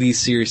 these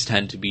series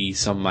tend to be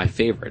some of my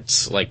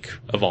favorites, like,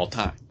 of all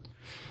time.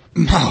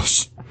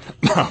 Mouse.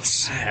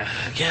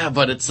 Yeah,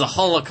 but it's the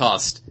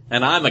Holocaust,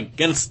 and I'm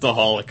against the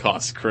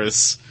Holocaust,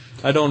 Chris.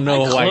 I don't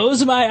know why. I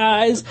close my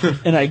eyes,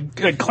 and I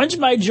clench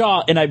my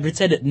jaw, and I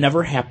pretend it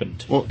never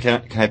happened. Well,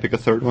 can I pick a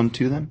third one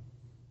too then?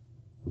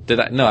 Did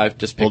I? No, I've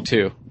just picked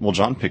two. Well,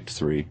 John picked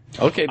three.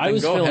 Okay, then I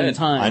was go filling ahead.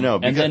 time. I know,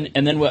 and then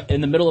in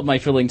the middle of my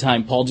filling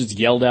time, Paul just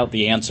yelled out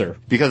the answer.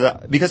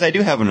 Because I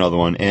do have another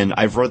one, and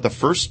I've read the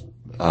first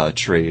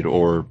trade,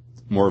 or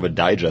more of a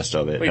digest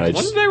of it. Wait, and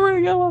when did I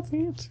really yell out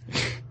the answer?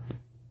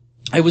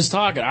 I was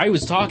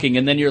talking,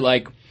 and then you're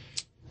like,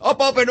 Up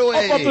and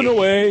away! up and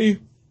away.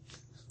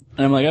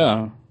 And I'm like,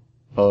 oh.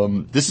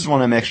 This is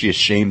one I'm actually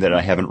ashamed that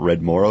I haven't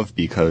read more of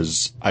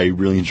because I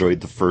really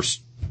enjoyed the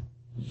first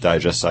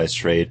digest-sized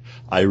trade.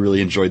 I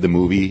really enjoyed the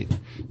movie.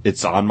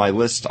 It's on my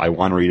list. I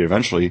want to read it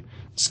eventually.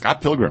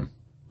 Scott Pilgrim.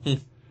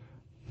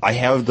 I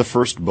have the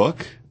first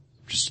book.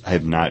 I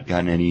have not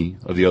gotten any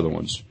of the other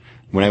ones.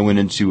 When I went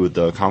into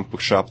the comic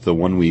book shop the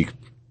 1 week,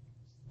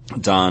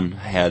 Don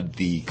had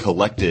the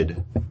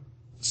collected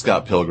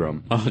Scott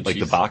Pilgrim, like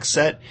the box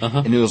set,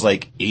 and it was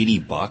like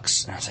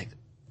 $80. And I was like,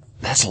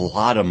 that's a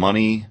lot of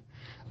money.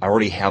 I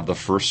already have the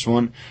first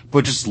one,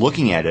 but just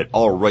looking at it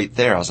all right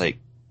there, I was like,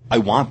 I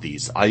want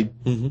these. I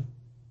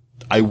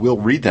will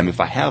read them if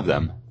I have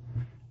them.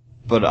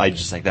 But I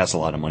just like, that's a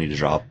lot of money to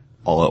drop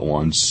all at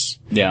once.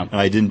 Yeah. And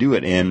I didn't do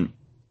it. And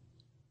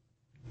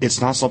it's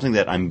not something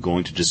that I'm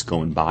going to just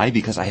go and buy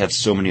because I have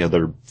so many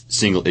other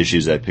single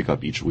issues that I pick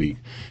up each week.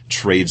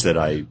 Trades that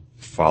I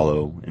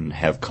follow and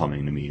have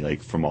coming to me,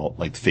 like from all,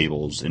 like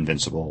Fables,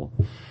 Invincible.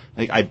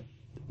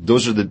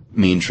 Those are the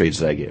main trades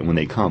that I get. And when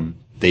they come,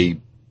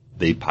 they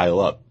pile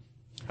up.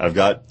 I've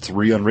got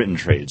 3 unwritten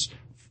trades.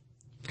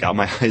 Got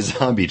my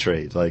iZombie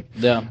trade. I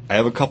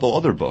have a couple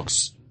other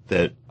books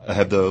that I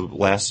have. The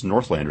last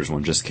Northlanders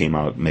one just came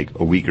out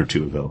a week or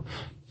two ago.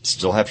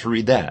 Still have to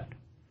read that.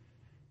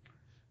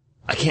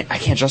 I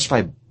can't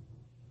justify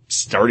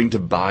starting to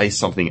buy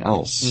something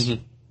else,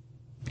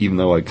 even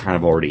though I kind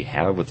of already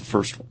have with the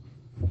first one.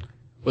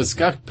 With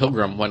Scott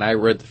Pilgrim, when I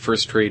read the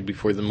first trade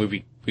before the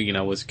movie,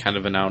 was kind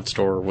of announced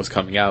or was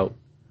coming out,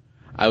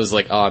 I was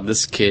like, oh,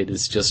 this kid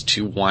is just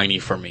too whiny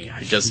for me.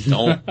 I just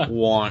don't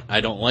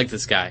I don't like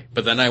this guy.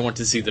 But then I went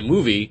to see the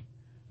movie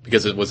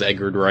because it was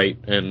Edgar Wright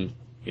and,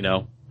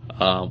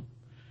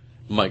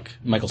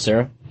 Michael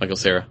Cera. Michael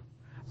Cera.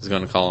 I was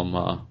going to call him,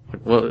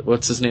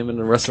 what's his name in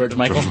the rest? George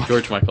Michael.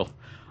 George Michael.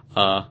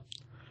 I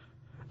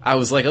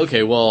was like,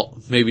 okay, well,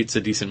 maybe it's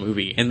a decent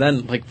movie. And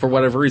then, for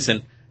whatever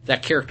reason,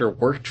 that character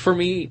worked for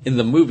me in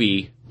the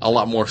movie a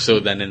lot more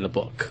so than in the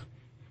book.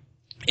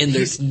 And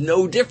there's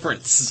no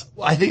difference.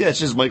 I think that's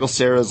just Michael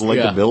Cera's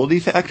likability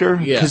factor.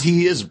 Yeah. Because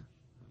he is,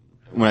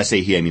 when I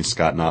say he, I mean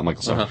Scott, not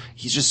Michael Cera.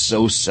 He's just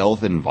so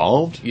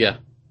self-involved. Yeah.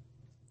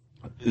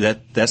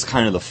 That's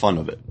kind of the fun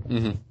of it.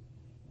 Mm-hmm.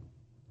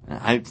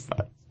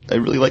 I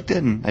really liked it,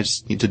 and I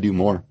just need to do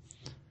more.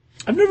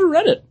 I've never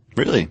read it.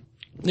 Really?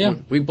 Yeah.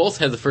 We both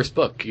had the first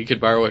book. You could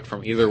borrow it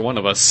from either one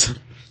of us. I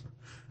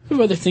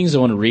have other things I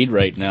want to read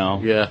right now.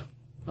 Yeah.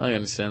 I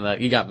understand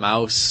that. You got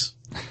Mouse.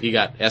 You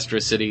got Astro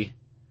City.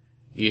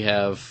 You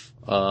have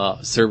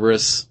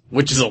Cerberus,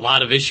 which is a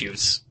lot of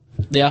issues.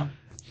 Yeah.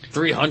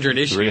 300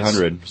 issues.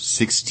 300.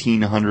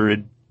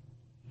 1,600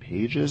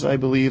 pages, I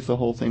believe the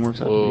whole thing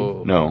works out to Whoa.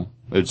 be. No.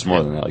 It's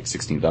more than that, like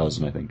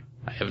 16,000, I think.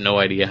 I have no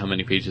idea how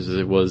many pages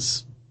it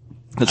was.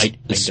 I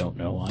don't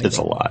know either. It's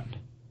a lot.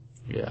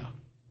 Yeah.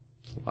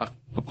 It's a lot.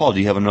 But Paul, do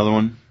you have another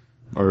one?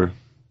 Or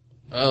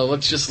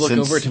Let's just look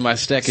Since- over to my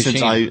stack of since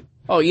shame.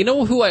 Oh, you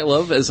know who I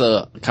love as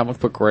a comic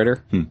book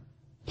writer?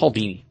 Paul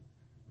Dini.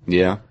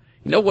 yeah.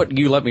 You know what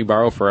you let me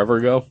borrow forever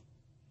ago?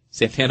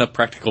 Santana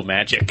Practical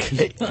Magic.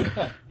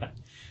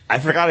 I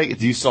forgot.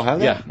 Do you still have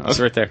that? Yeah, it's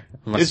right there.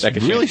 In my It's stack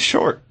of really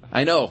shame. short.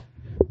 I know.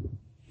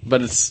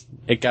 But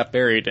it got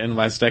buried in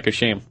my stack of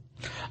shame.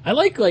 I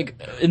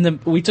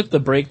we took the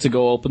break to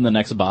go open the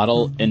next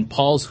bottle, and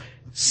Paul's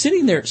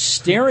sitting there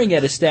staring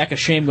at a stack of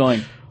shame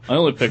going, I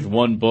only picked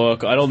one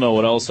book, I don't know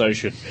what else I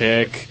should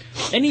pick.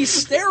 And he's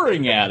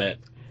staring at it.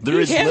 There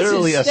is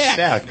literally a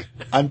stack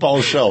on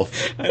Paul's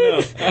shelf. I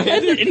know.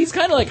 And he's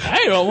kind of like,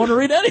 I don't want to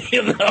read any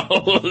of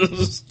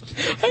those.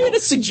 I'm going to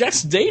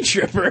suggest Day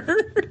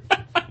Tripper.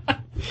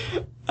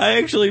 I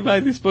actually buy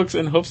these books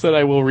in hopes that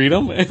I will read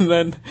them,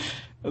 and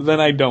then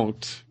I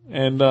don't.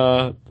 And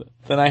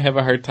then I have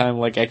a hard time,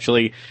 like,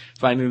 actually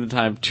finding the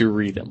time to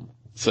read them.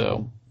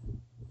 So,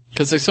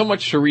 because there's so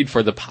much to read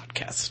for the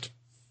podcast.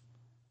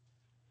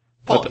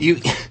 Paul,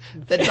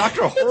 that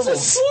Dr. Horrible. It's a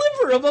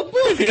sliver of a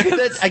book.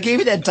 I gave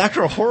you that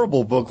Dr.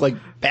 Horrible book, like,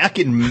 back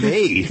in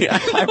May. I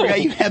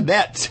forgot you had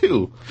that,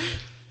 too.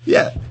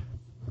 Yeah.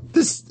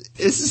 This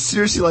is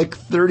seriously like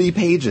 30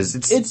 pages.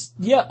 It's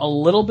a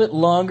little bit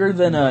longer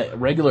than a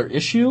regular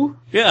issue.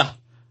 Yeah.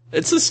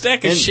 It's a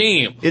stack of And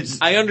shame.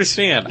 I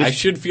understand. I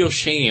should feel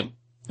shame.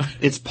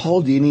 It's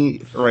Paul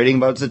Dini writing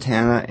about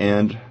Zatanna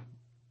and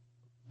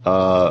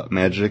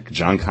magic.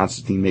 John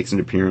Constantine makes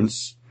an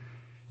appearance.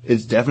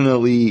 It's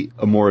definitely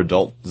a more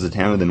adult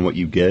Zatanna than what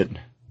you get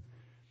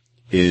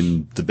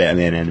in the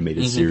Batman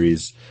animated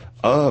series.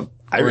 I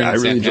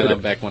really enjoyed it.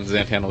 Back when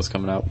Zatanna was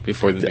coming out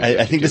before the.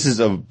 I think this is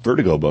a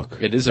Vertigo book.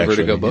 It is a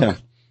Vertigo book. Yeah.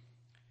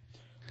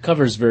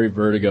 Cover's very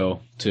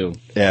Vertigo, too.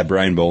 Yeah,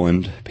 Brian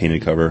Boland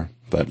painted cover,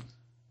 but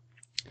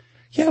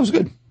yeah, it was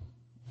good.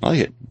 I like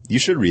it. You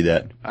should read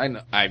that. I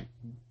know.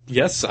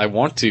 Yes, I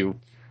want to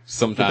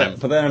sometime.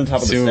 Put that on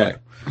top of soon. the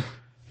stack.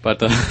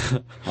 But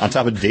On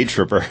top of Day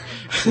Tripper,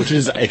 which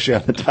is actually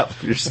on the top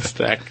of your stack.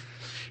 stack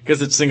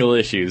because it's single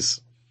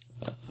issues.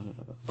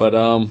 But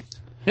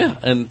yeah,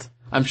 and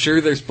I'm sure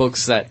there's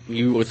books that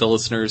you, with the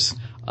listeners,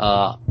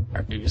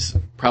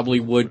 probably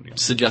would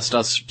suggest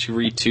us to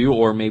read too,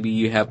 or maybe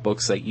you have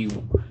books that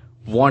you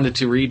wanted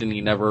to read and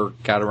you never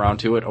got around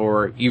to it,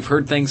 or you've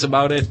heard things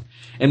about it,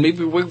 and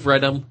maybe we've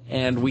read them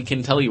and we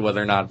can tell you whether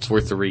or not it's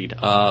worth the read.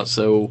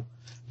 So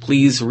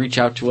please reach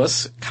out to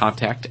us,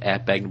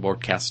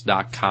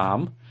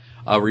 contact@bagdenboardcast.com.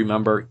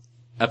 Remember,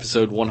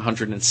 episode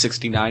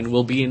 169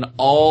 will be an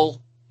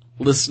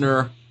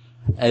all-listener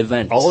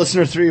event.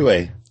 All-listener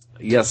three-way.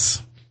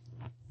 Yes.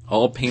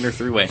 All painter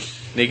three-way.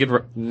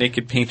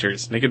 Naked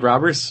painters. Naked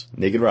robbers?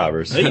 Naked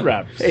Robbers. Naked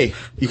Robbers. Hey,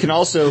 you can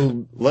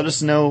also let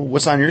us know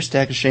what's on your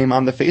stack of shame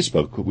on the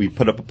Facebook. We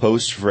put up a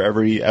post for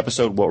every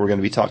episode, what we're going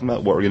to be talking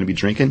about, what we're going to be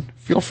drinking.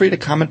 Feel free to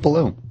comment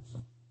below.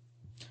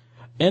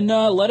 And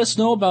let us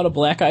know about a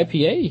black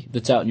IPA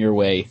that's out in your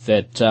way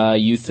that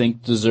you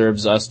think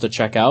deserves us to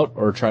check out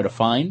or try to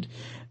find.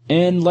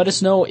 And let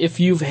us know if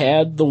you've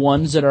had the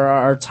ones that are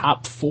our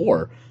top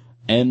 4.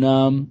 And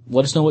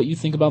let us know what you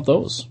think about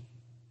those.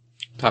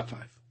 Top 5.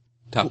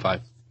 Top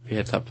 5. We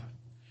had top 5.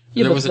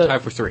 Yeah, there but was a tie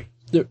for 3.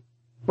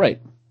 Right.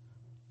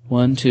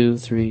 1, 2,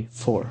 3,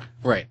 4.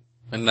 Right.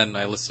 And then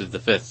I listed the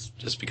 5th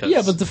just because.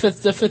 Yeah, but the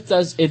fifth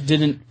does it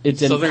didn't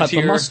Southern cut the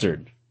Tier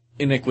mustard.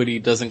 Iniquity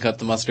doesn't cut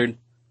the mustard.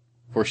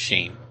 For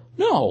shame.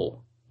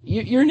 No,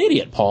 you're an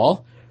idiot,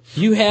 Paul.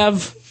 You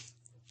have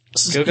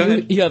Go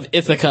ahead. you have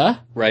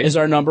Ithaca, Right. is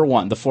our number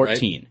 1, the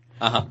 14.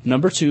 Right. Uh-huh.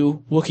 Number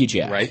 2, Wookiee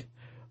Jack. Right.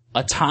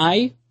 A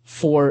tie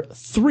for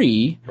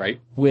 3 Right.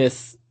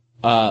 with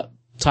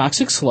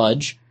Toxic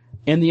Sludge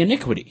and the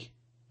Iniquity.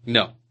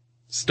 No.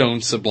 Stone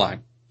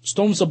Sublime.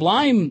 Stone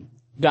Sublime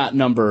got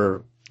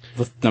number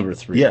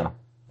 3. Yeah.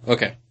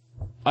 Okay.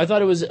 I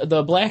thought it was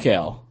the Black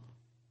Ale.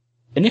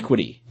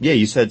 Iniquity. Yeah,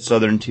 you said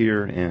Southern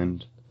Tier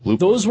and Loop.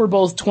 Those were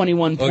both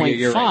 21.5. Oh, yeah,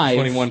 you're right.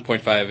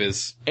 21.5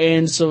 is.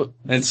 And so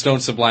And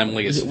Stone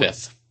Sublimely is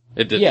 5th.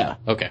 It did. Yeah.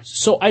 Okay.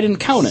 So I didn't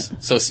count it.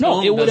 So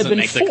Stone no, it would have doesn't been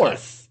make the cut.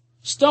 4th.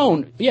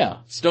 Stone, yeah.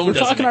 Stone We're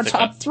doesn't talking make our the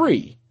top cut.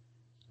 3.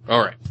 All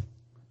right.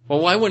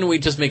 Well, why wouldn't we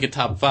just make it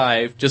top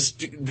 5? Just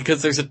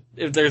because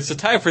if there's a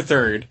tie for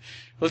 3rd,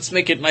 let's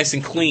make it nice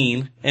and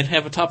clean and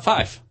have a top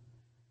 5.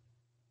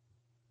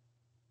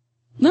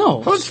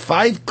 No. How is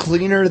 5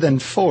 cleaner than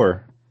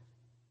 4?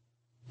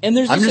 And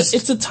there's I'm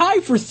it's a tie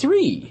for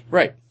 3.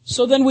 Right.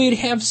 So then we'd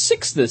have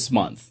 6 this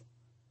month.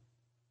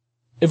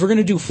 If we're going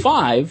to do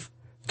 5,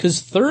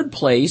 because 3rd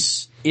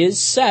place is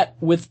set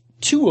with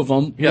 2 of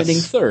them Yes.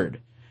 winning 3rd.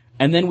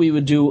 And then we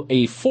would do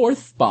a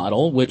 4th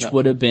bottle, which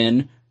would have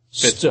been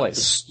 5th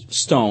place.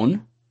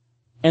 Stone,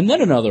 and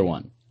then another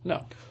one.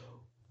 No.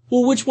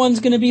 Well, which one's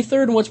going to be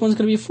 3rd and which one's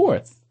going to be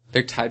 4th?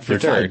 They're tied for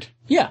They're 3rd. tied.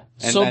 Yeah.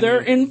 And So then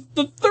they're you- in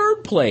the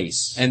 3rd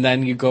place. And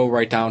then you go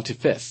right down to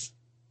 5th.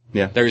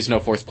 Yeah. There is no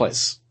 4th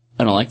place.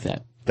 I don't like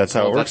that. That's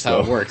how it works, That's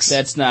how though. it works.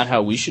 That's not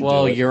how we should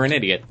Well, do it. you're an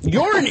idiot.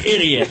 You're an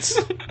idiot!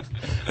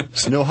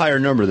 It's no higher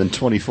number than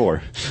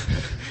 24.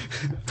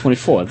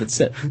 24, that's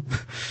it.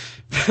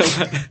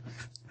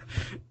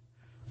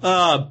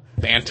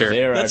 Banter.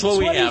 There That's are what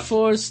we have.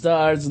 24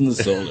 stars in the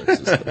solar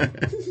system.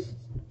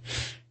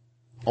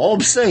 All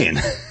I'm saying.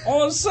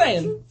 All I'm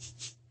saying.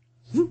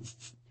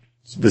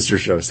 It's Mr.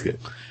 Showskit.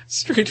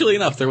 Strangely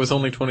enough, there was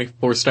only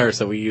 24 stars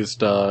that we used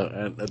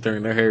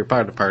during their Harry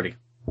Potter party.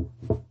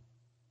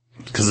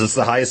 Because it's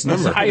the highest That's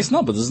number. the highest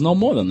number. There's no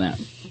more than that.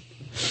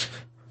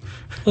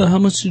 How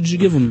much did you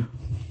give him?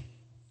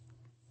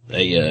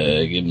 I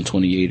gave him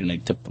 28 and I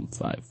tipped him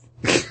 5.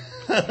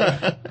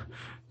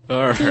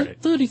 All right.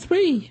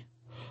 33.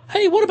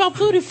 Hey, what about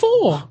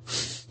 34?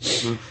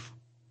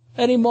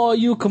 Any more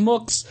you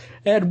kamooks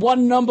add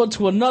one number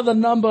to another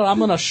number, I'm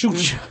gonna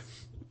shoot you.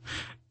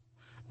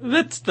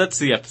 That's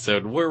the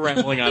episode. We're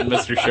rambling on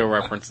Mr. Show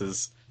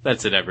references.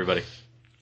 That's it, everybody.